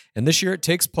world, and this year it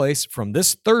takes place from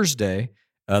this Thursday,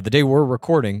 the day we're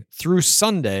recording, through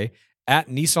Sunday at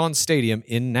Nissan Stadium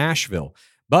in Nashville.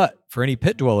 But for any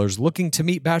pit dwellers looking to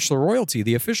meet Bachelor royalty,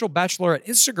 the official Bachelorette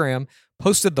Instagram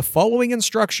posted the following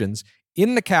instructions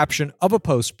in the caption of a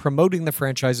post promoting the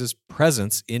franchise's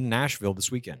presence in Nashville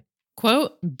this weekend.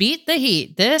 Quote, beat the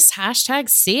heat this hashtag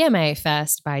CMA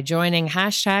Fest by joining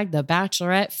hashtag the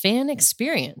Bachelorette Fan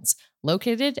Experience,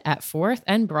 located at 4th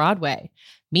and Broadway.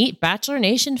 Meet Bachelor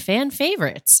Nation fan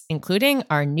favorites, including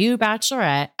our new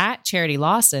Bachelorette at Charity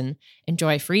Lawson.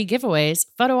 Enjoy free giveaways,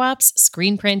 photo ops,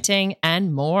 screen printing,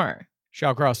 and more.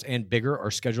 Shellcross and Bigger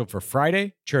are scheduled for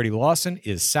Friday. Charity Lawson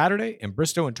is Saturday, and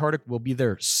Bristow and Tartick will be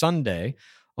there Sunday.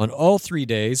 On all 3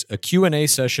 days, a Q&A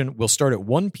session will start at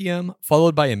 1 p.m.,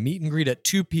 followed by a meet and greet at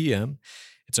 2 p.m.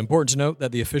 It's important to note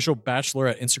that the official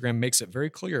Bachelorette Instagram makes it very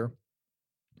clear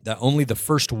that only the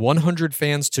first 100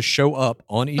 fans to show up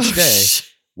on each day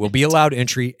will be allowed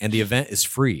entry, and the event is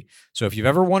free. So if you've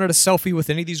ever wanted a selfie with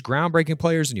any of these groundbreaking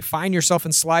players and you find yourself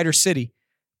in Slider City,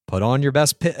 put on your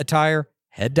best pit attire,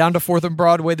 head down to 4th and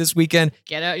Broadway this weekend.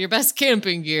 Get out your best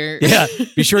camping gear. Yeah,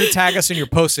 be sure to tag us in your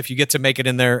posts if you get to make it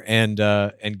in there and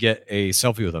get a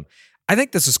selfie with them. I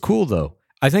think this is cool, though.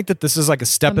 I think that this is like a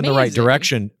step in the right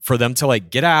direction for them to like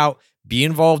get out, be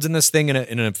involved in this thing in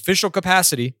an official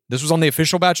capacity. This was on the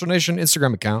official Bachelor Nation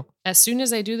Instagram account. As soon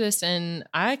as I do this in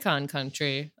Icon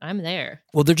Country, I'm there.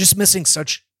 Well, they're just missing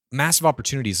such massive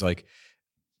opportunities like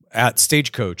at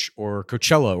Stagecoach or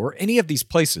Coachella or any of these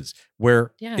places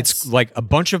where it's like a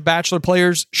bunch of Bachelor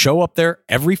players show up there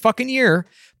every fucking year,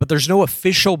 but there's no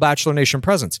official Bachelor Nation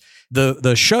presence.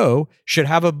 The show should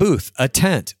have a booth, a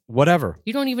tent, whatever.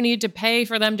 You don't even need to pay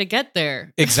for them to get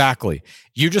there. Exactly.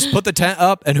 You just put the tent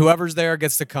up and whoever's there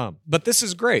gets to come. But this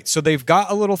is great. So they've got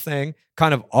a little thing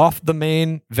kind of off the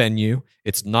main venue.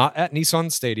 It's not at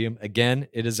Nissan Stadium. Again,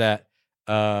 it is at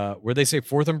where they say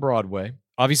 4th and Broadway.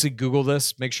 Obviously, Google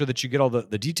this. Make sure that you get all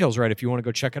the details right if you want to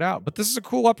go check it out. But this is a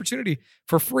cool opportunity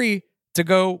for free to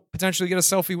go potentially get a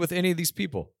selfie with any of these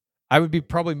people. I would be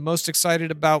probably most excited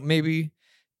about maybe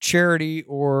Charity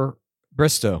or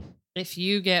Bristow. If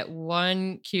you get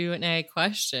one Q&A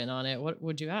question on it, what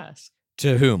would you ask?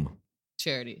 To whom?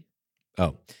 Charity.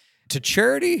 Oh, to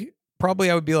Charity, probably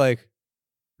I would be like,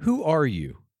 who are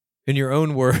you? In your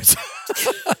own words.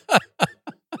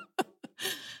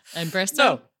 And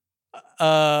Bristow?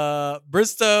 No.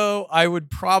 Bristow, I would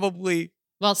probably...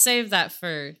 Well, save that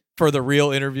for the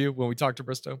real interview when we talk to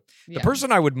Bristow. Yeah. The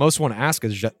person I would most want to ask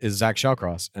is Zach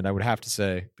Shellcross. And I would have to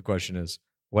say, the question is,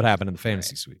 what happened in the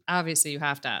fantasy suite? Obviously, you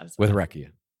have to ask. With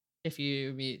Rekia. If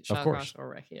you meet Of course. Shellcross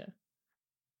or Rekia.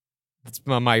 That's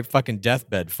my fucking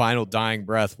deathbed. Final dying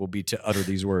breath will be to utter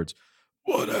these words.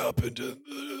 What happened in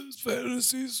the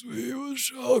fantasy suite with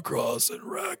Shellcross and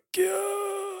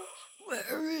Rekia?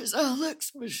 Where is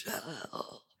Alex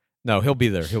Michelle? No, he'll be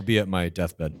there. He'll be at my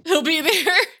deathbed. He'll be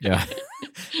there. Yeah.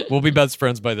 We'll be best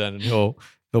friends by then, and he'll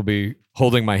be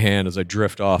holding my hand as I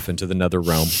drift off into the nether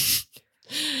realm.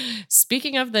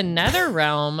 Speaking of the nether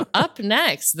realm, up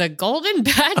next, the Golden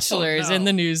Bachelor is in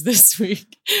the news this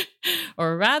week.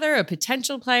 Or rather, a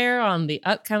potential player on the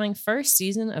upcoming first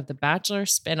season of the Bachelor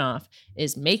spinoff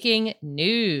is making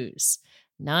news.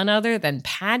 None other than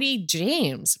Patty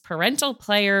James, parental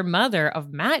player mother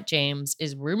of Matt James,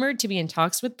 is rumored to be in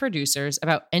talks with producers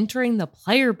about entering the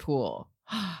player pool.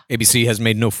 ABC has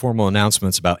made no formal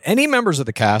announcements about any members of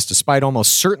the cast, despite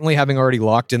almost certainly having already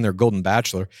locked in their Golden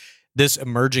Bachelor. This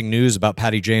emerging news about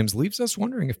Patty James leaves us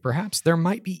wondering if perhaps there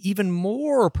might be even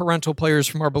more parental players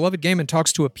from our beloved game in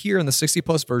talks to appear in the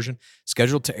 60-plus version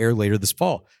scheduled to air later this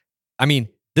fall. I mean,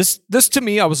 this to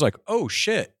me, I was like, oh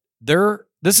shit,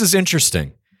 this is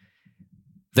interesting.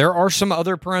 There are some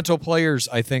other parental players,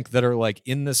 I think, that are like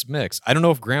in this mix. I don't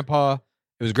know if it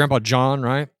was Grandpa John,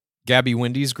 right? Gabby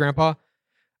Wendy's grandpa.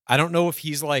 I don't know if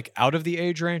he's like out of the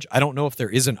age range. I don't know if there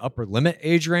is an upper limit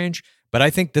age range, but I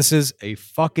think this is a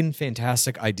fucking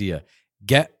fantastic idea.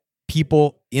 Get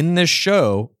people in this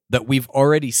show that we've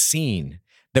already seen,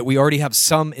 that we already have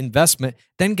some investment.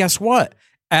 Then guess what?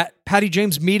 At Patty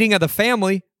James' meeting of the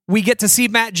family, we get to see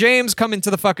Matt James come into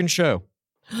the fucking show.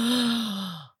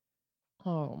 Oh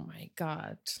my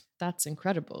God. That's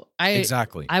incredible.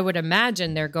 Exactly. I would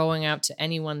imagine they're going out to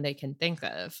anyone they can think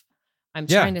of. I'm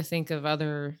trying to think of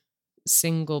other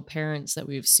single parents that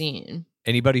we've seen.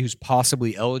 Anybody who's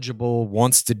possibly eligible,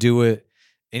 wants to do it.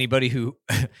 Anybody who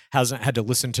hasn't had to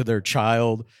listen to their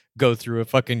child go through a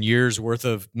fucking year's worth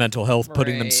of mental health,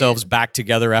 putting themselves back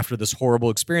together after this horrible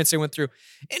experience they went through.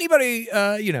 Anybody,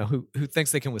 who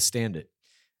thinks they can withstand it.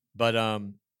 But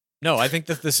no, I think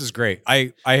that this is great.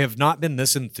 I have not been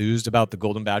this enthused about the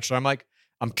Golden Bachelor.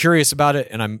 I'm curious about it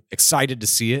and I'm excited to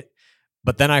see it.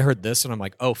 But then I heard this and I'm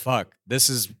like, oh, fuck, this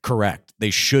is correct.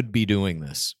 They should be doing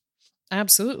this.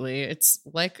 Absolutely. It's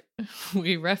like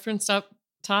we referenced up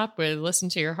top with Listen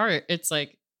to Your Heart. It's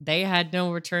like they had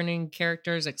no returning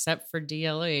characters except for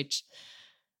DLH.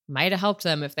 Might have helped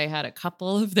them if they had a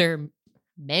couple of their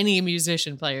many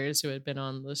musician players who had been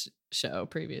on the show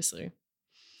previously.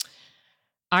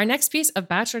 Our next piece of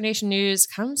Bachelor Nation news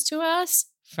comes to us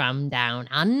from Down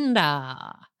Under.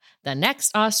 The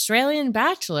next Australian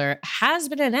Bachelor has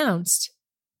been announced,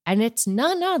 and it's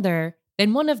none other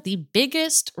than one of the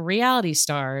biggest reality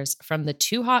stars from the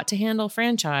Too Hot to Handle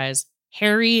franchise,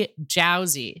 Harry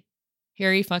Jowsey.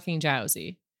 Harry fucking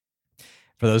Jowsey.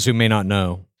 For those who may not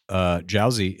know,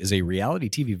 Jowsey is a reality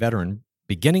TV veteran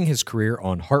beginning his career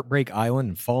on Heartbreak Island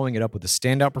and following it up with a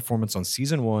standout performance on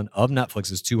season 1 of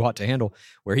Netflix's Too Hot to Handle,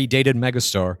 where he dated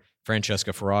megastar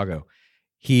Francesca Farrago.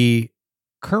 He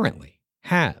currently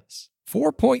has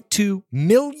 4.2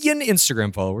 million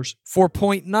Instagram followers,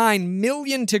 4.9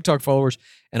 million TikTok followers,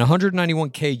 and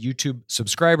 191K YouTube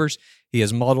subscribers. He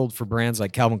has modeled for brands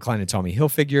like Calvin Klein and Tommy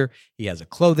Hilfiger. He has a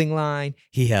clothing line.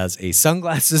 He has a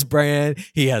sunglasses brand.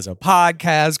 He has a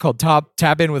podcast called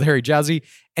Tap In with Harry Jowsey.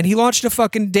 And he launched a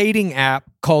fucking dating app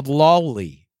called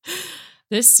Lolly.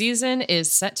 This season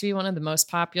is set to be one of the most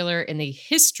popular in the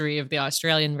history of the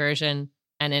Australian version.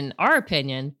 And in our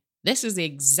opinion, this is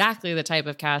exactly the type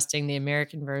of casting the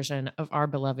American version of our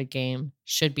beloved game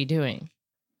should be doing.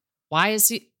 Why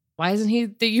isn't he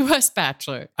the US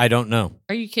Bachelor? I don't know.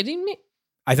 Are you kidding me?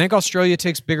 I think Australia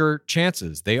takes bigger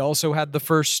chances. They also had the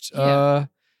first bi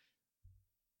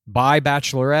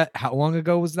Bachelorette. How long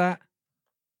ago was that?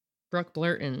 Brooke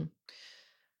Blurton.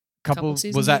 Couple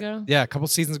seasons ago? Yeah, a couple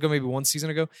seasons ago, maybe one season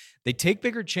ago. They take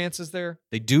bigger chances there.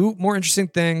 They do more interesting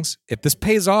things. If this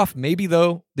pays off, maybe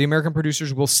though, the American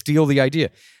producers will steal the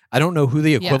idea. I don't know who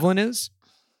the equivalent is,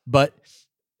 but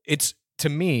it's, to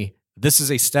me, this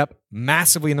is a step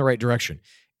massively in the right direction.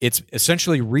 It's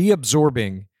essentially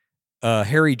reabsorbing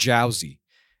Harry Jowsey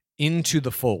into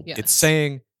the fold. Yes. It's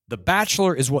saying The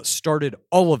Bachelor is what started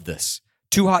all of this.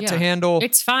 Too Hot to Yeah. Handle.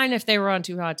 It's fine if they were on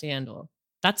Too Hot to Handle.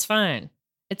 That's fine.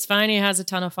 It's fine he has a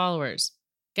ton of followers.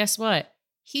 Guess what?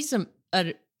 He's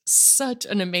such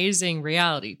an amazing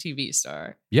reality TV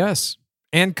star. Yes.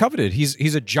 And coveted.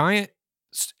 He's a giant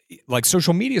like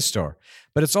social media star.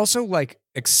 But it's also like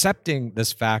accepting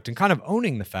this fact and kind of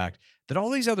owning the fact that all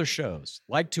these other shows,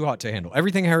 like Too Hot to Handle,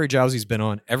 everything Harry Jowsey's been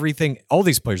on, everything all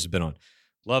these players have been on,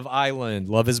 Love Island,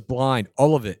 Love is Blind,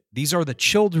 all of it. These are the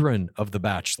children of The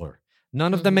Bachelor.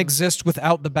 None of them exist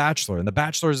without The Bachelor. And The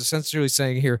Bachelor is essentially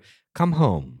saying here, come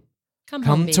home. Come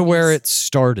Come home, to where babies. it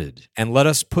started and let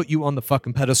us put you on the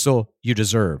fucking pedestal you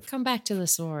deserve. Come back to the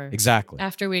source. Exactly.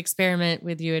 After we experiment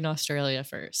with you in Australia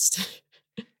first.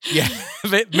 Yeah.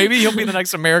 Maybe he'll be the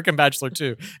next American Bachelor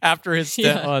too after his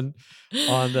stint on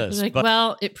this. Like, But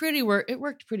well, it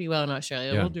worked pretty well in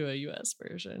Australia. Yeah. We'll do a US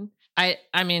version. I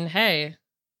mean, hey,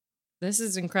 this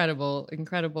is incredible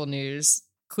news.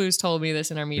 Clues told me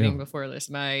this in our meeting before this,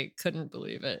 and I couldn't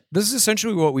believe it. this is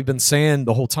essentially what we've been saying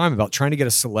the whole time about trying to get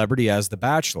a celebrity as the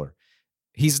Bachelor.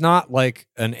 He's not like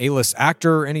an A-list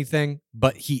actor or anything,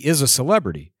 but he is a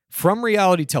celebrity from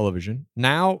reality television,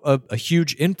 now a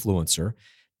huge influencer.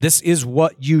 This is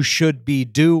what you should be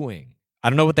doing. I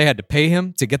don't know what they had to pay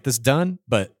him to get this done,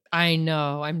 but I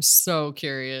know. I'm so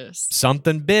curious.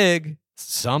 something big.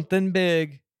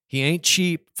 He ain't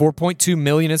cheap. 4.2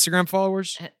 million Instagram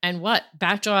followers. And what?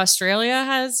 Bachelor Australia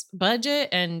has budget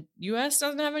and US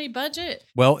doesn't have any budget?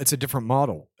 Well, it's a different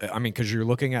model. I mean, because you're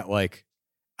looking at like,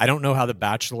 I don't know how The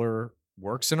Bachelor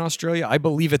works in Australia. I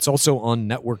believe it's also on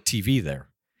network TV there.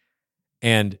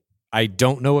 And I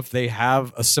don't know if they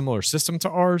have a similar system to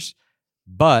ours,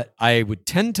 but I would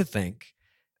tend to think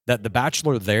that The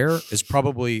Bachelor there is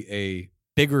probably a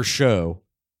bigger show,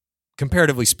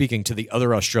 comparatively speaking, to the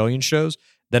other Australian shows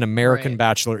than American Right.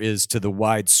 Bachelor is to the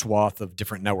wide swath of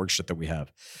different network shit that we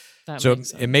have. That So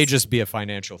makes it may sense. just be a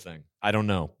financial thing. I don't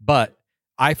know. But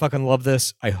I fucking love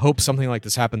this. I hope something like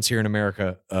this happens here in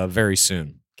America very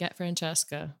soon. Get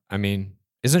Francesca. I mean,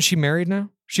 isn't she married now?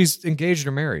 She's engaged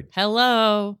or married.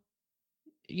 Hello.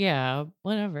 Yeah,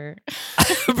 whatever.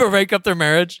 Break up their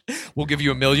marriage. We'll give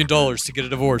you $1 million to get a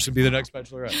divorce and be the next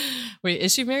Bachelorette. Wait,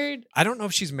 is she married? I don't know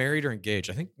if she's married or engaged.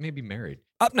 I think maybe married.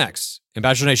 Up next in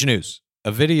Bachelor Nation News,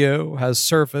 a video has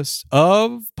surfaced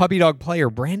of puppy dog player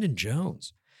Brandon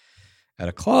Jones at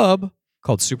a club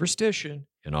called Superstition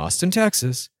in Austin,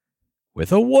 Texas,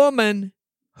 with a woman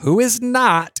who is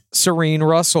not Serene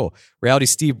Russell. Reality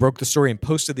Steve broke the story and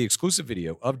posted the exclusive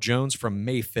video of Jones from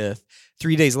May 5th.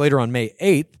 3 days later, on May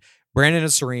 8th, Brandon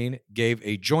and Serene gave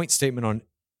a joint statement on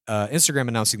Instagram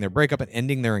announcing their breakup and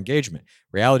ending their engagement.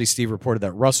 Reality Steve reported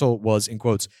that Russell was, in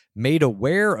quotes, made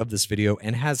aware of this video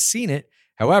and has seen it.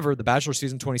 However, the Bachelor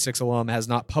Season 26 alum has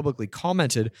not publicly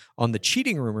commented on the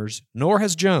cheating rumors, nor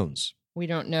has Jones. We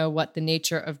don't know what the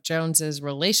nature of Jones's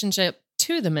relationship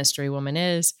to the mystery woman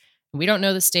is. We don't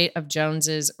know the state of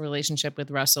Jones's relationship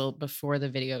with Russell before the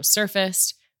video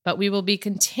surfaced, but we will be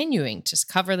continuing to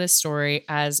cover this story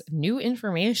as new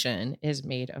information is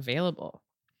made available.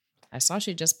 I saw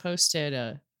she just posted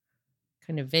a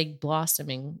kind of vague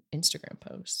blossoming Instagram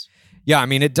post. Yeah, I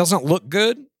mean, it doesn't look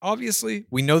good, obviously.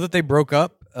 We know that they broke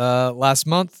up last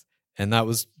month, and that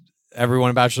was everyone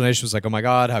in Bachelor Nation was like, oh my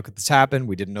God, how could this happen?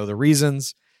 We didn't know the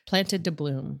reasons. Planted to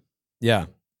bloom. Yeah,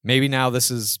 maybe now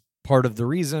this is part of the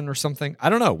reason or something.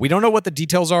 I don't know. We don't know what the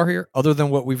details are here other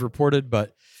than what we've reported,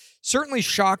 but certainly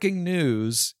shocking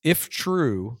news, if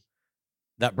true,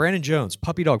 that Brandon Jones,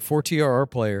 puppy dog 4TRR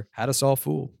player, had us all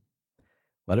fooled.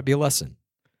 Let it be a lesson.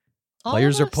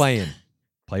 Players are playing.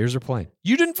 Players are playing.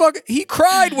 You didn't fucking... He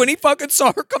cried when he fucking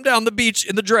saw her come down the beach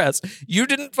in the dress. You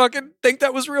didn't fucking think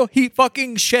that was real. He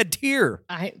fucking shed tear.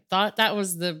 I thought that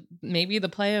was maybe the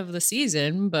play of the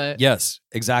season, but Yes,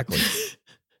 exactly.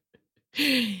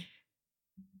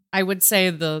 I would say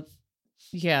the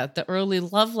early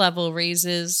love level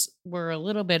raises were a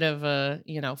little bit of a,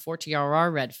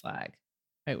 4TRR red flag,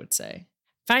 I would say.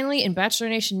 Finally, in Bachelor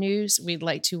Nation news, we'd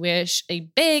like to wish a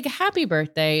big happy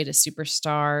birthday to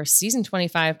superstar season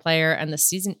 25 player and the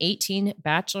season 18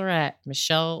 Bachelorette,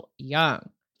 Michelle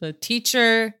Young. The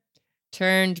teacher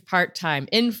turned part-time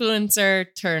influencer,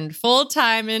 turned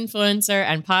full-time influencer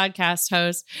and podcast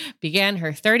host, began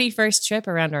her 31st trip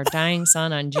around our dying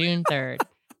sun on June 3rd.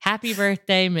 Happy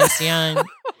birthday, Miss Young.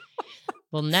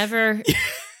 We'll never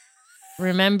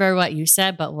remember what you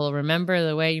said, but we'll remember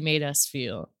the way you made us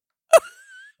feel.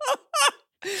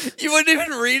 You wouldn't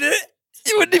even read it?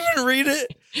 You wouldn't even read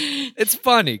it? It's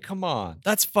funny. Come on.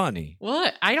 That's funny.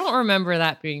 What? I don't remember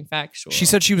that being factual. She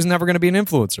said she was never going to be an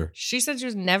influencer. She said she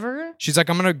was never? She's like,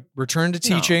 I'm going to return to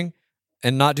teaching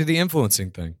and not do the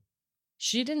influencing thing.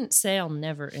 She didn't say I'll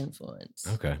never influence.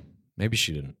 Okay. Maybe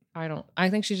she didn't. I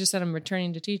think she just said I'm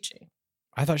returning to teaching.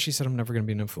 I thought she said I'm never going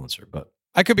to be an influencer, but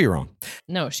I could be wrong.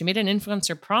 No, she made an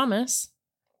influencer promise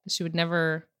that she would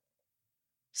never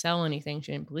sell anything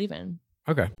she didn't believe in.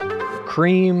 Okay.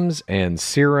 Creams and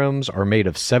serums are made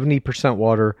of 70%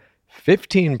 water,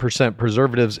 15%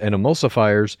 preservatives and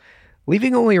emulsifiers,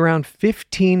 leaving only around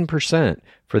 15%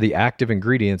 for the active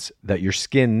ingredients that your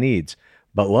skin needs.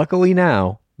 But luckily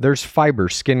now, there's fiber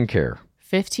skincare.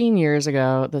 15 years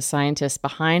ago, the scientists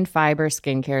behind fiber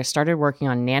skincare started working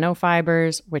on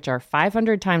nanofibers, which are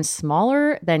 500 times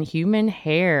smaller than human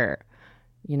hair.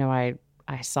 You know, I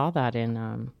saw that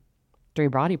in Three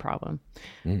Body Problem.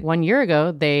 1 year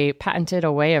ago, they patented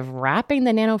a way of wrapping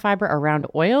the nanofiber around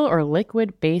oil or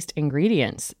liquid-based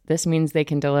ingredients. This means they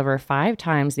can deliver 5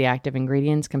 times the active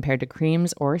ingredients compared to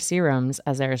creams or serums,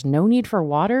 as there is no need for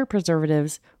water,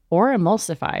 preservatives, or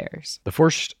emulsifiers. The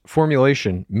first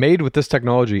formulation made with this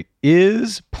technology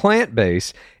is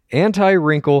plant-based,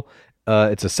 anti-wrinkle.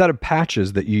 It's a set of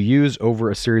patches that you use over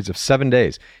a series of 7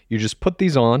 days. You just put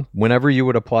these on whenever you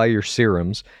would apply your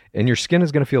serums, and your skin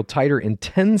is going to feel tighter in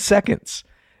 10 seconds.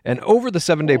 And over the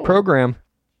 7-day program,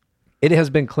 it has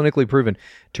been clinically proven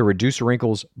to reduce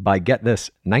wrinkles by, get this,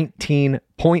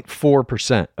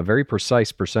 19.4%, a very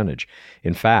precise percentage.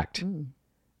 In fact,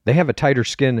 they have a tighter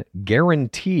skin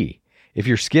guarantee. If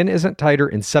your skin isn't tighter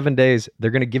in 7 days,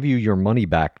 they're going to give you your money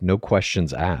back, no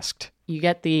questions asked. You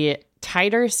get the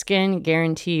tighter skin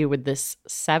guarantee with this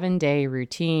 7-day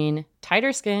routine.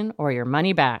 Tighter skin or your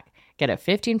money back. Get a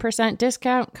 15%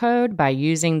 discount code by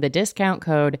using the discount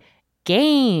code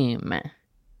GAME.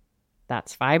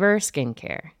 That's Fiber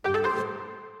Skincare.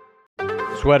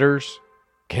 Sweaters,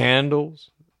 candles,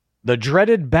 the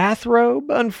dreaded bathrobe.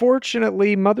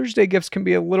 Unfortunately, Mother's Day gifts can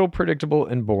be a little predictable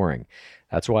and boring.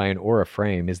 That's why an Aura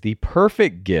frame is the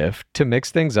perfect gift to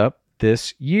mix things up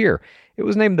this year. It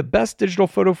was named the best digital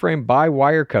photo frame by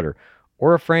Wirecutter.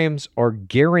 Aura frames are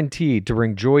guaranteed to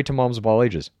bring joy to moms of all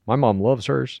ages. My mom loves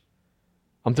hers.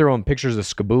 I'm throwing pictures of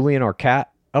Skaboolian, our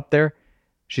cat, up there.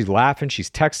 She's laughing. She's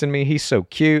texting me. He's so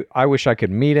cute. I wish I could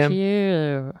meet him.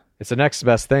 Cute. It's the next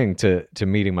best thing to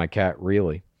meeting my cat,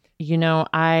 really. You know,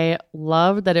 I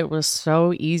love that it was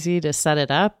so easy to set it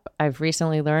up. I've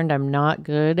recently learned I'm not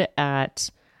good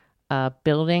at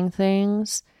building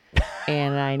things.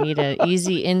 And I need an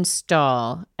easy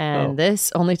install. And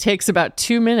this only takes about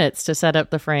 2 minutes to set up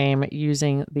the frame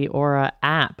using the Aura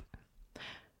app.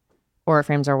 Aura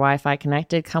frames are Wi-Fi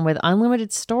connected, come with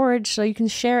unlimited storage, so you can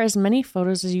share as many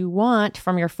photos as you want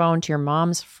from your phone to your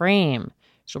mom's frame.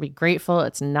 She'll be grateful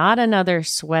it's not another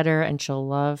sweater, and she'll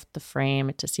love the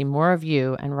frame to see more of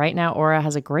you. And right now, Aura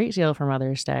has a great deal for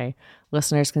Mother's Day.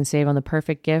 Listeners can save on the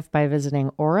perfect gift by visiting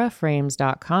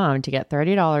auraframes.com to get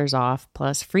 $30 off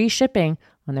plus free shipping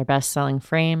on their best-selling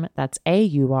frame. That's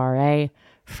AURA,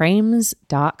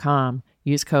 frames.com.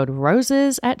 Use code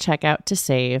ROSES at checkout to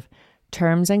save.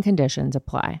 Terms and conditions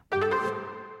apply.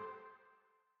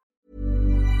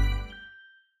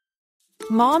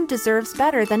 Mom deserves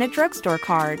better than a drugstore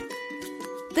card.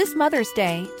 This Mother's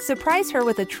Day, surprise her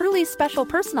with a truly special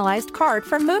personalized card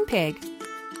from Moonpig.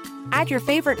 Add your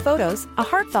favorite photos, a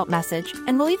heartfelt message,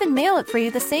 and we'll even mail it for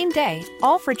you the same day,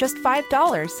 all for just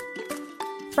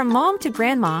 $5. From mom to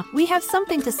grandma, we have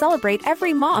something to celebrate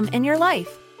every mom in your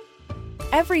life.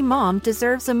 Every mom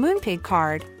deserves a Moonpig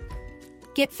card.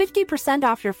 Get 50%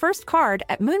 off your first card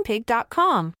at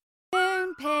moonpig.com.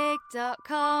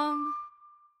 Moonpig.com.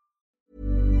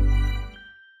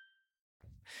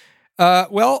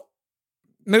 Well,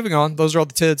 moving on. Those are all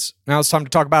the tids. Now it's time to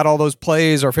talk about all those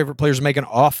plays our favorite players are making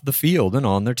off the field and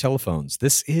on their telephones.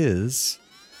 This is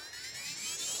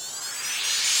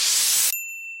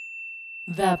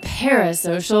The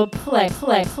parasocial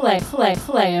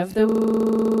play of the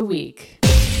week.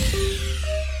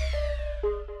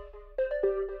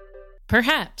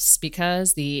 Perhaps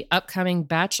because the upcoming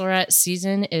Bachelorette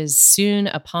season is soon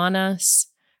upon us.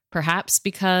 Perhaps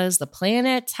because the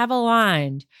planets have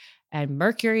aligned and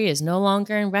Mercury is no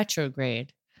longer in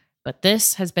retrograde. But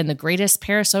this has been the greatest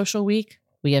parasocial week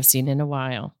we have seen in a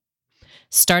while.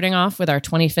 Starting off with our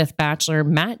 25th Bachelor,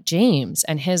 Matt James,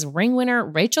 and his ring winner,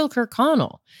 Rachel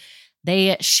Kirkconnell.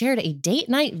 They shared a date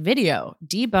night video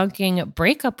debunking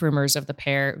breakup rumors of the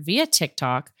pair via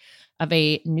TikTok of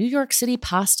a New York City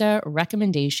pasta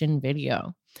recommendation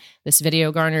video. This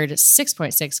video garnered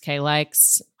 6.6K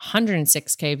likes,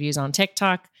 106K views on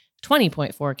TikTok,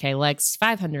 20.4K likes,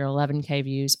 511K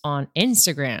views on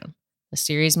Instagram. The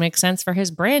series makes sense for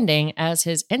his branding as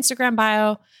his Instagram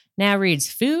bio now reads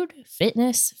food,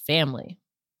 fitness, family.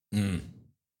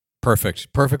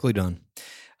 Perfect. Perfectly done.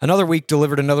 Another week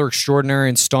delivered another extraordinary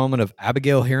installment of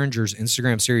Abigail Herringer's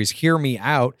Instagram series, Hear Me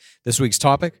Out. This week's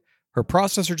topic, her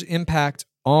processor's impact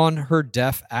on her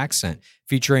deaf accent,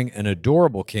 featuring an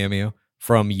adorable cameo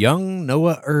from young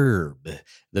Noah Erb.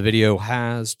 The video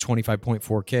has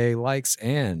 25.4K likes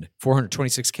and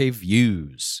 426K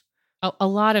views. A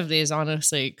lot of these,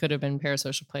 honestly, could have been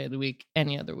Parasocial Play of the Week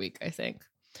any other week, I think.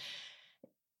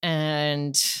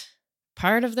 And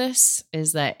part of this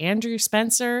is that Andrew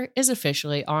Spencer is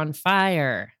officially on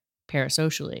fire,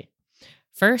 parasocially.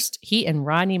 First, he and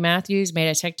Rodney Matthews made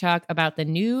a TikTok about the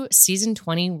new season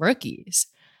 20 rookies.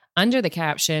 Under the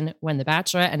caption, when The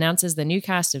Bachelorette announces the new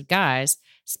cast of guys,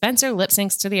 Spencer lip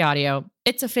syncs to the audio,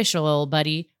 "It's official, old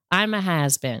buddy. I'm a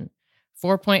has-been."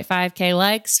 4.5K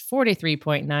likes,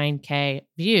 43.9K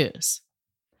views.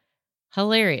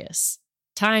 Hilarious,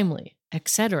 timely,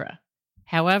 etc.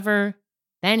 However,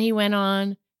 then he went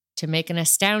on to make an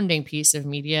astounding piece of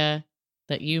media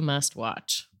that you must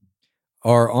watch.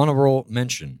 Our honorable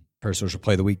mention, Parasocial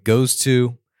Play of the Week, goes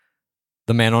to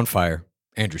the man on fire,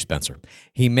 Andrew Spencer.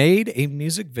 He made a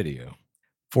music video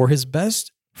for his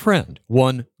best friend,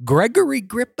 one Gregory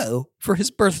Grippo, for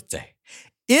his birthday.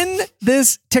 In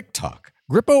this TikTok,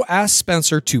 Grippo asks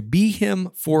Spencer to be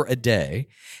him for a day,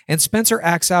 and Spencer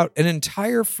acts out an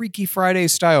entire Freaky Friday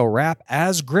style rap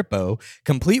as Grippo,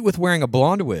 complete with wearing a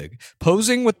blonde wig,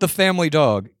 posing with the family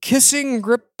dog, kissing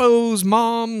Grippo's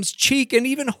mom's cheek, and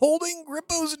even holding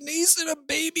Grippo's niece and a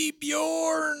baby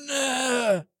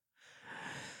Bjorn.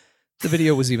 The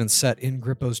video was even set in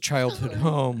Grippo's childhood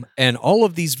home, and all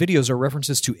of these videos are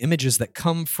references to images that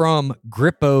come from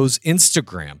Grippo's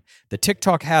Instagram. The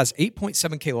TikTok has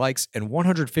 8.7K likes and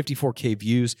 154K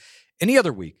views. Any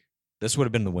other week, this would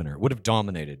have been the winner. It would have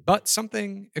dominated, but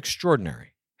something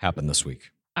extraordinary happened this week.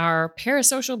 Our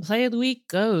Parasocial Play of the Week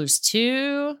goes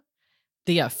to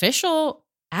the official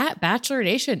 @Bachelor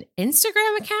Nation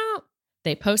Instagram account.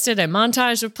 They posted a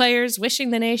montage of players wishing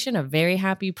the nation a very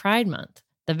happy Pride Month.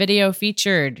 The video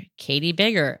featured Katie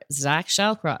Bigger, Zach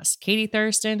Shellcross, Katie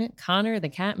Thurston, Connor the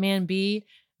Catman B,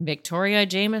 Victoria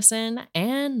Jameson,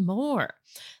 and more.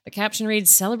 The caption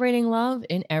reads, "Celebrating love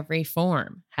in every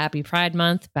form. Happy Pride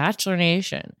Month, Bachelor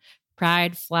Nation.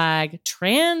 Pride flag,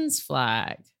 trans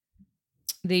flag."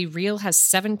 The reel has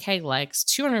 7K likes,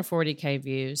 240K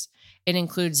views. It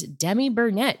includes Demi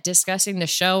Burnett discussing the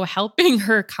show, helping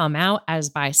her come out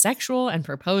as bisexual and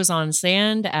propose on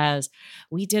sand as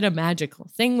we did a magical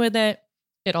thing with it.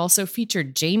 It also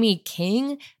featured Jamie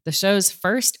King, the show's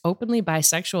first openly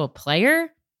bisexual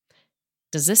player.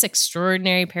 Does this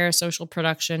extraordinary parasocial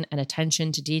production and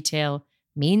attention to detail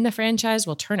mean the franchise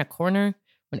will turn a corner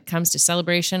when it comes to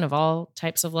celebration of all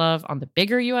types of love on the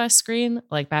bigger US screen,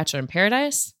 like Bachelor in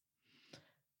Paradise?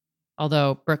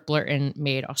 Although Brooke Blurton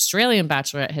made Australian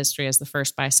Bachelorette history as the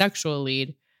first bisexual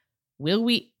lead, will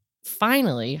we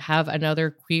finally have another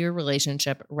queer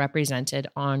relationship represented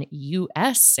on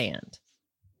US sand?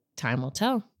 Time will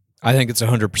tell. I think it's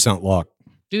 100% lock.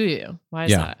 Do you? Why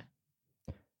is that?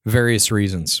 Various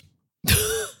reasons.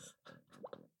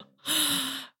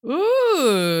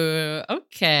 Ooh,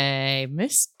 okay.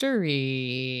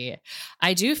 Mystery.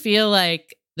 I do feel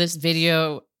like this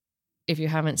video, if you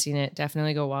haven't seen it,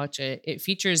 definitely go watch it. It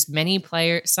features many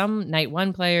players, some night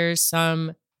one players,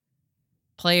 some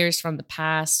players from the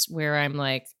past where I'm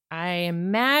like, I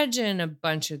imagine a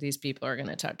bunch of these people are going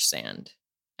to touch sand.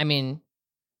 I mean,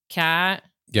 Kat.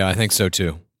 Yeah, I think so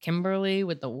too. Kimberly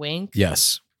with the wink.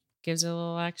 Yes. Gives it a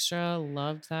little extra.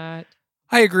 Loved that.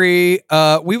 I agree.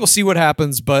 We will see what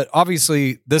happens, but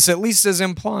obviously this at least is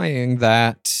implying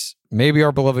that maybe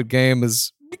our beloved game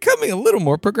is becoming a little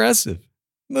more progressive,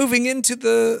 moving into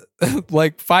the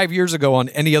like 5 years ago on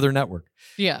any other network.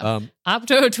 Yeah.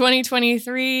 Opto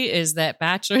 2023 is that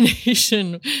Bachelor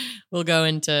Nation will go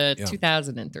into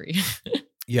 2003.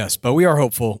 Yes, but we are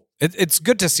hopeful. It's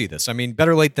good to see this. I mean,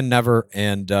 better late than never.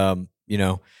 And,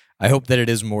 I hope that it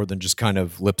is more than just kind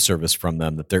of lip service from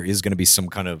them, that there is going to be some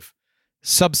kind of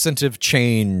substantive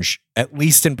change, at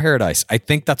least in Paradise. I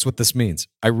think that's what this means.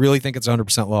 I really think it's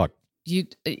 100% locked. You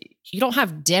don't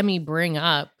have Demi bring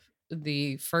up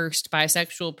the first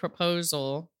bisexual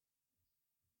proposal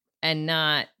and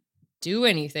not do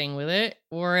anything with it,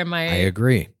 or am I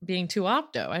agree. Being too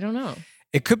opto? I don't know.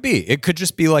 It could be. It could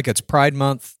just be like it's Pride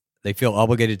Month. They feel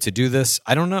obligated to do this.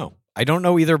 I don't know. I don't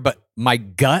know either, but my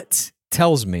gut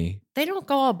tells me they don't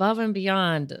go above and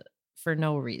beyond for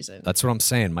no reason. That's what I'm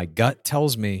saying. My gut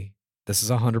tells me this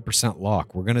is 100%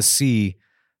 lock. We're going to see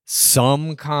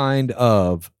some kind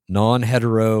of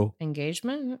non-hetero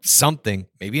Engagement? something,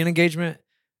 maybe an engagement.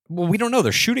 Well, we don't know.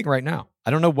 They're shooting right now.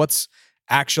 I don't know what's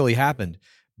actually happened,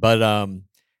 but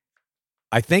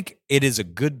I think it is a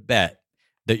good bet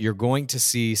that you're going to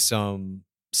see some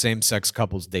same-sex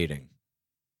couples dating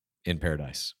in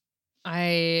Paradise.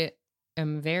 I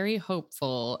am very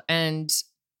hopeful. And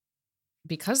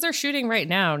because they're shooting right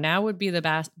now would be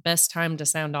the best time to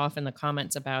sound off in the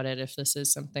comments about it if this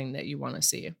is something that you want to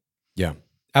see. Yeah,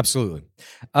 absolutely.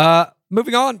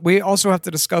 Moving on, we also have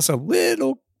to discuss a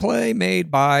little play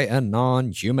made by a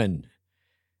non-human.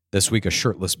 This week, a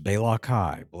shirtless Bela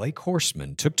Kai, Blake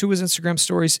Horseman, took to his Instagram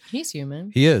stories. He's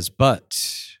human. He is, but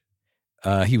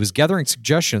he was gathering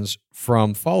suggestions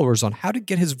from followers on how to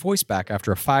get his voice back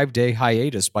after a 5-day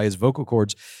hiatus by his vocal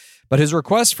cords. But his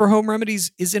request for home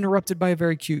remedies is interrupted by a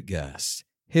very cute guest,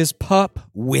 his pup,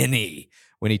 Winnie,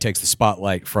 when he takes the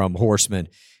spotlight from Horseman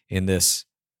in this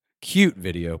cute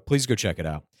video. Please go check it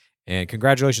out. And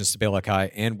congratulations to Bela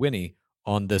Kai and Winnie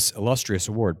on this illustrious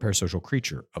award, Parasocial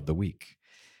Creature of the Week.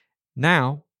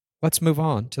 Now, let's move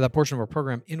on to that portion of our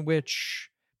program in which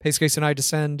Pace Case and I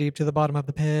descend deep to the bottom of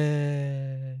the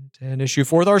pit and issue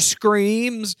forth our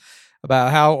screams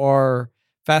about how our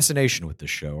fascination with this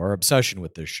show, our obsession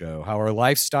with this show, how our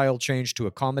lifestyle change to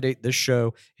accommodate this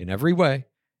show in every way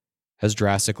has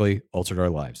drastically altered our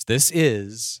lives. This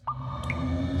is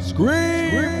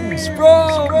Screams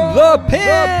from the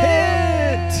Pit!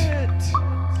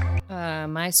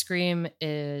 My scream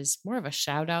is more of a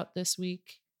shout out this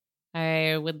week.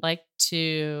 I would like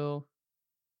to,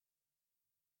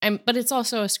 but it's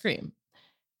also a scream.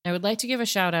 I would like to give a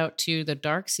shout out to the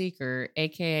Dark Seeker,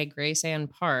 aka Grace Ann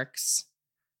Parks.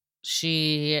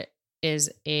 She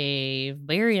is a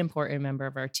very important member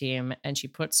of our team, and she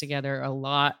puts together a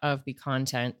lot of the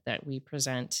content that we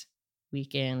present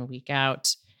week in, week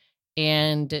out.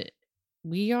 And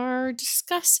we are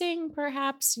discussing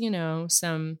perhaps,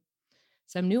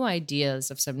 some new ideas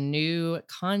of some new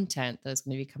content that's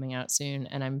going to be coming out soon.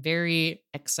 And I'm very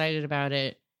excited about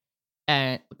it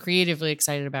and creatively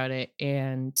excited about it.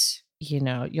 And,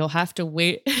 you'll have to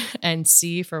wait and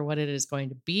see for what it is going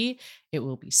to be. It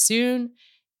will be soon.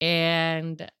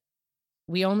 And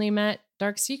we only met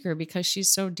Dark Seeker because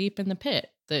she's so deep in the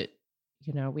pit that,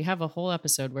 we have a whole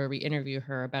episode where we interview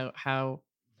her about how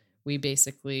we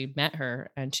basically met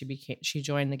her and she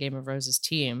joined the Game of Roses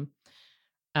team.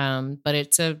 But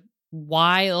it's a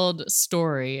wild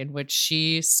story in which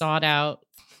she sought out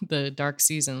the dark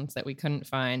seasons that we couldn't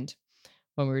find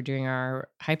when we were doing our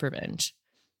hyper binge.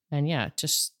 And yeah,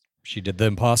 she did the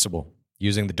impossible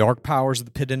using the dark powers of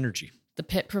the pit energy. The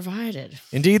pit provided.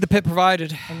 Indeed, the pit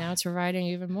provided. And now it's providing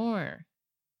even more.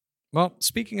 Well,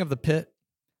 speaking of the pit,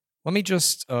 let me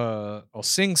just, I'll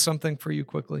sing something for you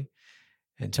quickly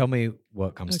and tell me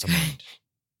what comes to mind.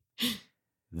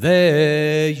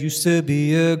 There used to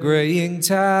be a graying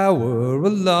tower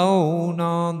alone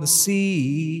on the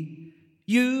sea.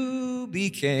 You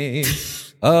became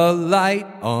a light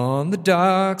on the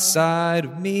dark side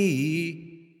of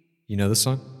me. You know this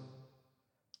song?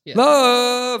 Yeah.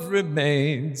 Love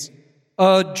remains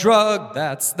a drug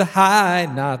that's the high,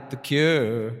 not the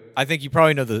cure. I think you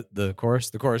probably know the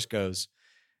chorus. The chorus goes,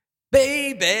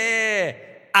 baby,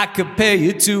 I compare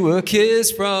you to a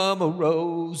kiss from a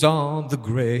rose on the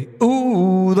grave.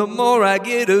 Ooh, the more I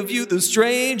get of you, the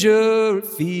stranger it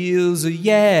feels,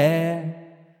 yeah.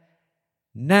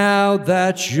 Now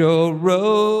that your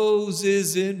rose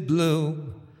is in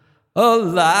bloom, a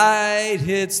light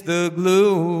hits the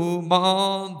gloom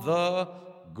on the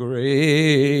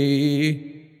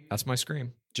grave. That's my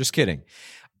scream. Just kidding.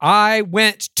 I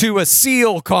went to a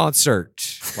Seal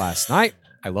concert last night.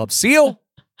 I love Seal.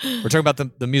 We're talking about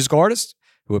the musical artist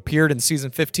who appeared in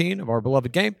season 15 of our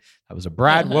beloved game. That was a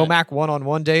Brad Womack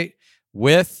one-on-one date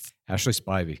with Ashley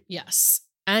Spivey. Yes.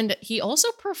 And he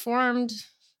also performed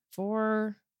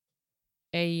for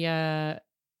an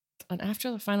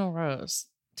After the Final Rose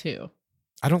too.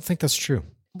 I don't think that's true.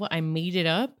 What, I made it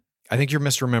up? I think you're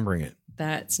misremembering it.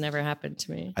 That's never happened to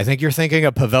me. I think you're thinking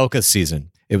of Pavelka's season.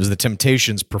 It was the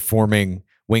Temptations performing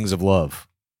Wings of Love.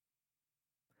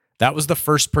 That was the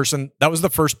first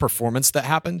performance that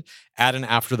happened at and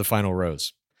after the Final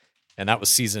Rose. And that was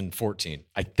season 14.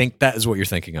 I think that is what you're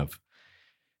thinking of.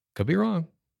 Could be wrong.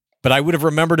 But I would have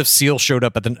remembered if Seal showed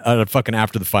up at fucking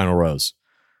after the Final Rose.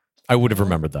 I would have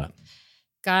remembered that.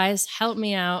 Guys, help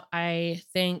me out. I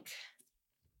think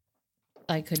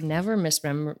I could never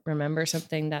remember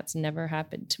something that's never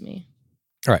happened to me.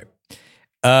 All right.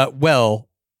 Well,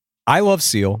 I love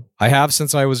Seal. I have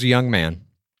since I was a young man.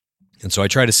 And so I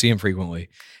try to see him frequently.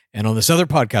 And on this other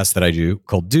podcast that I do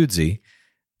called Dudesy,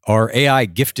 our AI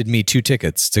gifted me 2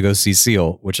 tickets to go see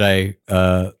Seal, which I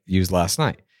used last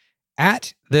night.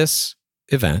 At this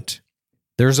event,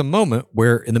 there's a moment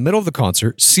where in the middle of the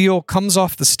concert, Seal comes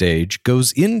off the stage,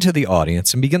 goes into the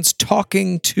audience, and begins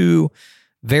talking to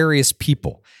various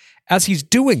people. As he's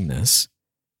doing this,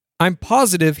 I'm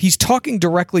positive he's talking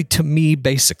directly to me,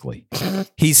 basically.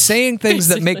 He's saying things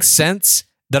that make sense,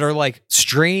 that are like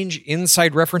strange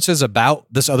inside references about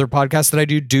this other podcast that I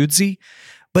do, Dudesy.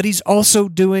 But he's also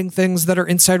doing things that are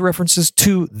inside references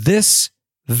to this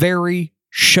very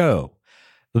show.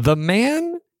 The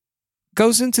man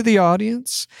goes into the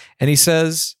audience and he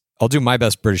says, I'll do my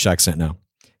best British accent now.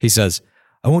 He says,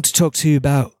 I want to talk to you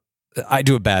about, I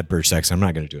do a bad British accent. I'm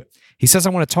not going to do it. He says, I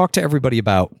want to talk to everybody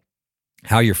about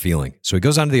how you're feeling. So he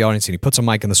goes onto the audience and he puts a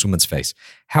mic in this woman's face.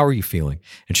 How are you feeling?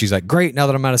 And she's like, great, now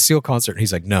that I'm at a Seal concert. And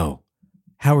he's like, no.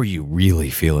 How are you really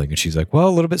feeling? And she's like, well,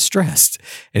 a little bit stressed.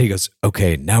 And he goes,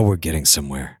 okay, now we're getting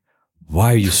somewhere.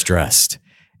 Why are you stressed?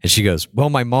 And she goes,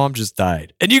 well, my mom just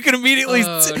died. And you can immediately,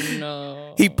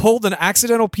 No. He pulled an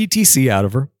accidental PTC out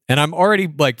of her. And I'm already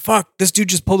like, fuck, this dude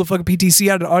just pulled a fucking PTC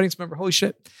out of an audience member. Holy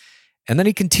shit. And then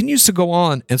he continues to go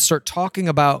on and start talking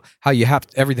about how you have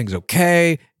to, everything's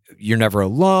okay. You're never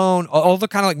alone. All the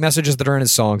kind of like messages that are in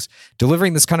his songs,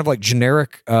 delivering this kind of like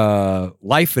generic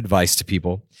life advice to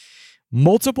people.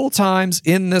 Multiple times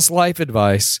in this life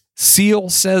advice, Seal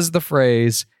says the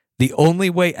phrase, the only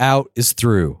way out is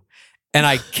through. And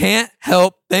I can't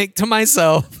help think to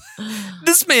myself,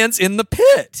 this man's in the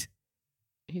pit.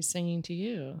 He's singing to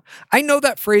you. I know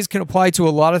that phrase can apply to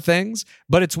a lot of things,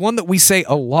 but it's one that we say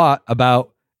a lot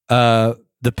about the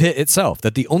pit itself,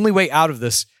 that the only way out of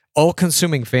this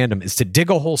all-consuming fandom is to dig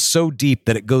a hole so deep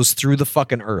that it goes through the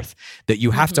fucking earth, that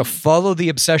you have to follow the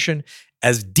obsession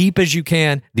as deep as you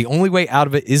can. The only way out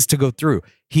of it is to go through.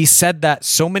 He said that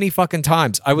so many fucking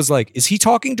times. I was like, is he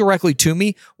talking directly to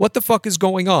me? What the fuck is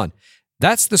going on?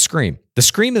 That's the scream. The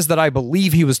scream is that I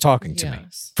believe he was talking to me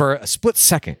for a split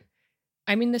second.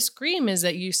 I mean, the scream is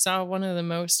that you saw one of the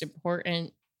most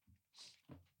important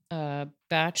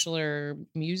Bachelor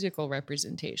musical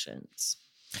representations.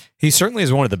 He certainly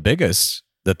is one of the biggest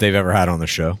that they've ever had on the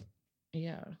show.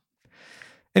 Yeah.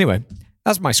 Anyway,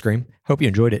 that's my scream. Hope you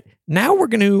enjoyed it. Now we're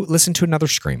going to listen to another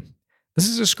scream. This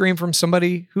is a scream from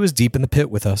somebody who is deep in the pit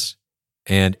with us.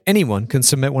 And anyone can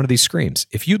submit one of these screams.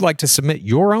 If you'd like to submit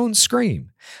your own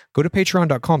scream, go to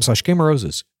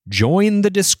patreon.com/gamerroses. Join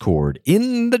the Discord.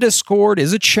 In the Discord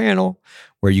is a channel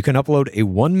where you can upload a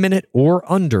 1 minute or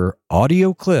under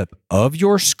audio clip of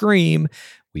your scream.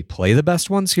 We play the best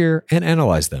ones here and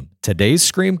analyze them. Today's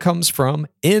scream comes from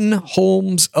In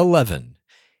Holmes 11.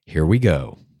 Here we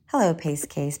go. Hello, Pace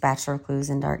Case, Bachelor Clues,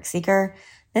 and Dark Seeker.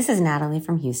 This is Natalie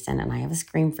from Houston, and I have a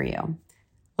scream for you.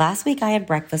 Last week, I had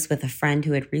breakfast with a friend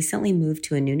who had recently moved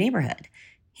to a new neighborhood.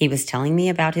 He was telling me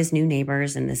about his new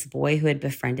neighbors and this boy who had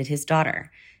befriended his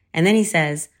daughter. And then he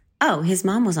says, oh, his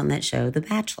mom was on that show, The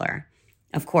Bachelor.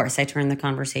 Of course, I turned the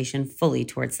conversation fully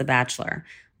towards The Bachelor.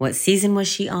 What season was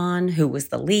she on? Who was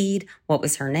the lead? What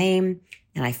was her name?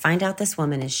 And I find out this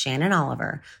woman is Shannon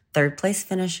Oliver, third place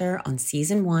finisher on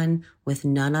season 1 with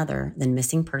none other than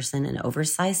missing person and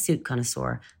oversized suit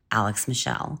connoisseur, Alex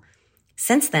Michelle.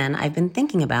 Since then, I've been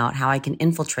thinking about how I can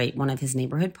infiltrate one of his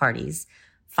neighborhood parties,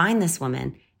 find this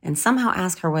woman, and somehow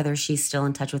ask her whether she's still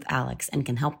in touch with Alex and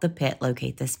can help the pit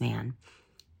locate this man.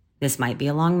 This might be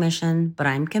a long mission, but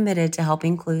I'm committed to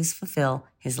helping Clues fulfill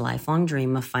his lifelong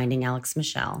dream of finding Alex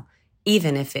Michelle,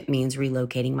 even if it means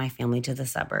relocating my family to the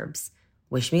suburbs.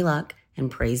 Wish me luck, and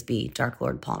praise be Dark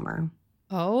Lord Palmer.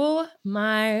 Oh,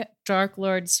 my Dark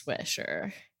Lord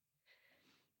Swisher.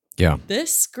 Yeah.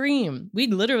 This scream, we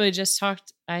literally just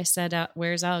talked. I said,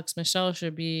 where's Alex Michelle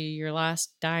should be your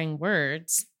last dying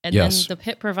words. And then the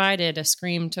pit provided a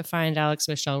scream to find Alex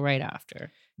Michelle right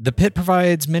after. The pit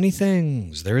provides many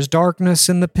things. There is darkness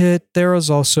in the pit. There is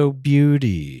also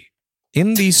beauty.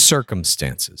 In these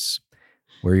circumstances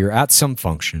where you're at some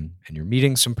function and you're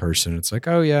meeting some person, it's like,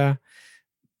 oh yeah,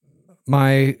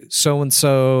 my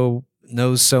so-and-so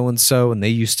knows so-and-so and they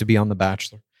used to be on The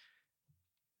Bachelor.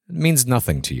 It means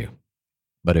nothing to you.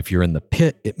 But if you're in the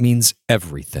pit, it means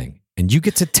everything. And you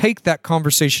get to take that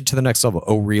conversation to the next level.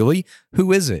 Oh, really?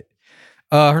 Who is it?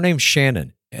 Her name's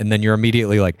Shannon. And then you're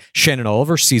immediately like, Shannon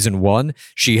Oliver, season 1.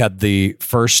 She had the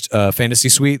first fantasy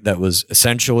suite that was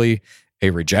essentially a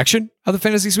rejection of the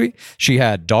fantasy suite. She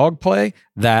had dog play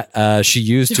that she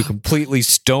used to completely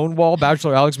stonewall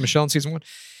Bachelor Alex Michelle in season 1.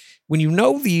 When you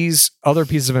know these other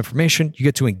pieces of information, you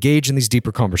get to engage in these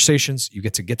deeper conversations. You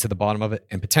get to the bottom of it.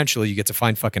 And potentially you get to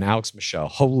find fucking Alex Michelle.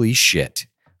 Holy shit.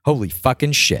 Holy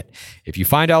fucking shit. If you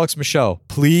find Alex Michelle,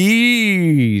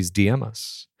 please DM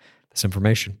us this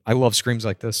information. I love screams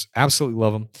like this. Absolutely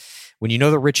love them. When you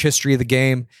know the rich history of the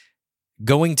game,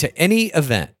 going to any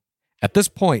event, at this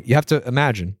point, you have to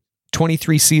imagine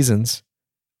 23 seasons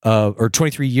or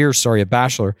 23 years, of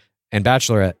Bachelor and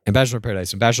Bachelorette and Bachelor in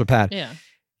Paradise and Bachelor Pad. Yeah.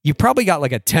 You probably got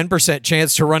like a 10%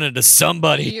 chance to run into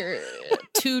somebody. You're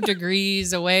 2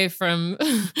 degrees away from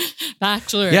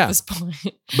Bachelor Yeah. at this point.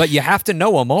 But you have to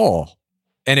know them all.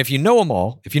 And if you know them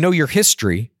all, if you know your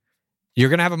history, you're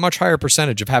going to have a much higher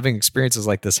percentage of having experiences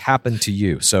like this happen to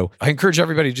you. So I encourage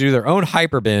everybody to do their own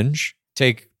hyper binge,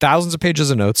 take thousands of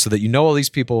pages of notes so that you know all these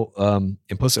people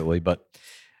implicitly. But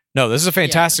no, this is a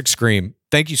fantastic scream.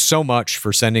 Thank you so much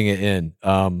for sending it in.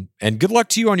 And good luck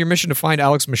to you on your mission to find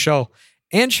Alex Michelle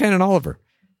and Shannon Oliver.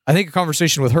 I think a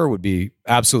conversation with her would be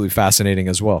absolutely fascinating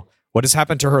as well. What has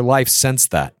happened to her life since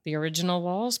that? The original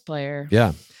Walls player.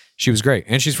 Yeah, she was great.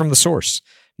 And she's from the Source.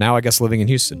 Now, I guess, living in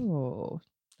Houston. Oh,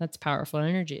 that's powerful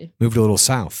energy. Moved a little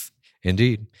south.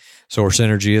 Indeed. Source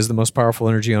energy is the most powerful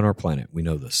energy on our planet. We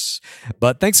know this.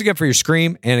 But thanks again for your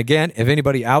scream. And again, if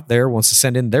anybody out there wants to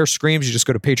send in their screams, you just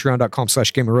go to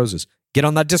patreon.com/GameOfRoses. Get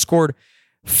on that Discord,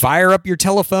 fire up your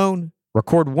telephone,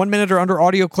 record 1 minute or under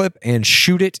audio clip, and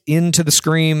shoot it into the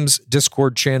Screams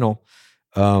Discord channel.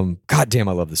 God damn,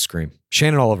 I love this scream.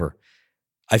 Shannon Oliver.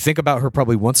 I think about her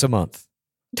probably once a month.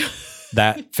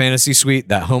 That fantasy suite,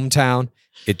 that hometown,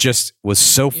 it just was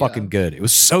so fucking good. It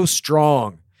was so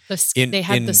strong. They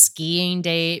had the skiing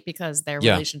date because their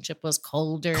relationship was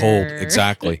colder. Cold,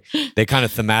 exactly. They kind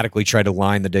of thematically tried to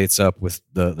line the dates up with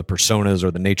the personas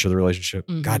or the nature of the relationship.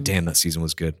 Mm-hmm. God damn, that season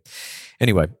was good.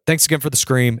 Anyway, thanks again for the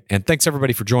scream, and thanks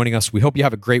everybody for joining us. We hope you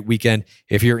have a great weekend.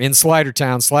 If you're in Slider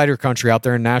Town, Slider Country out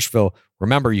there in Nashville,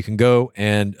 remember you can go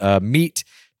and meet.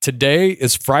 Today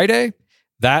is Friday.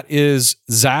 That is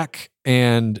Zach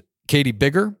and Katie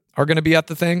Bigger are going to be at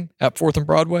the thing at 4th and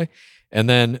Broadway. And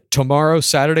then tomorrow,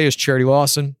 Saturday, is Charity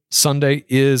Lawson. Sunday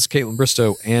is Caitlin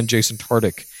Bristow and Jason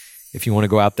Tardik. If you want to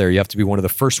go out there, you have to be one of the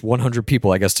first 100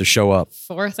 people, I guess, to show up.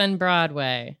 4th and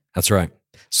Broadway. That's right.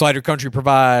 Slider Country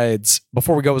provides,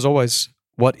 before we go, as always,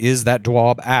 what is that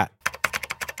dwab at?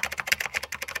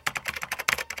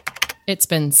 It's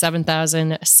been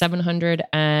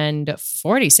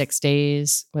 7,746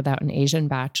 days without an Asian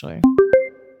bachelor.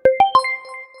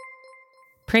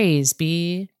 Praise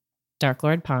be Dark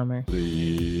Lord Palmer.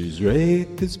 Please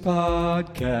rate this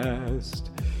podcast.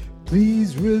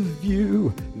 Please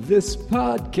review this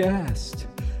podcast.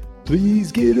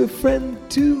 Please get a friend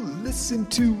to listen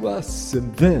to us.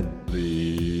 And then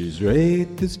please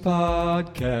rate this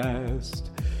podcast.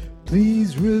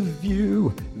 Please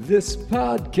review this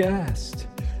podcast.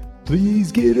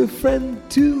 Please get a friend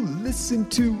to listen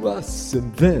to us.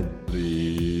 And then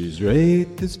please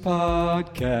rate this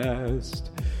podcast.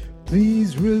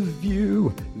 Please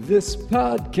review this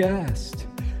podcast.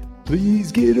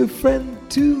 Please get a friend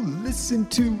to listen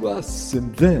to us.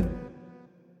 And then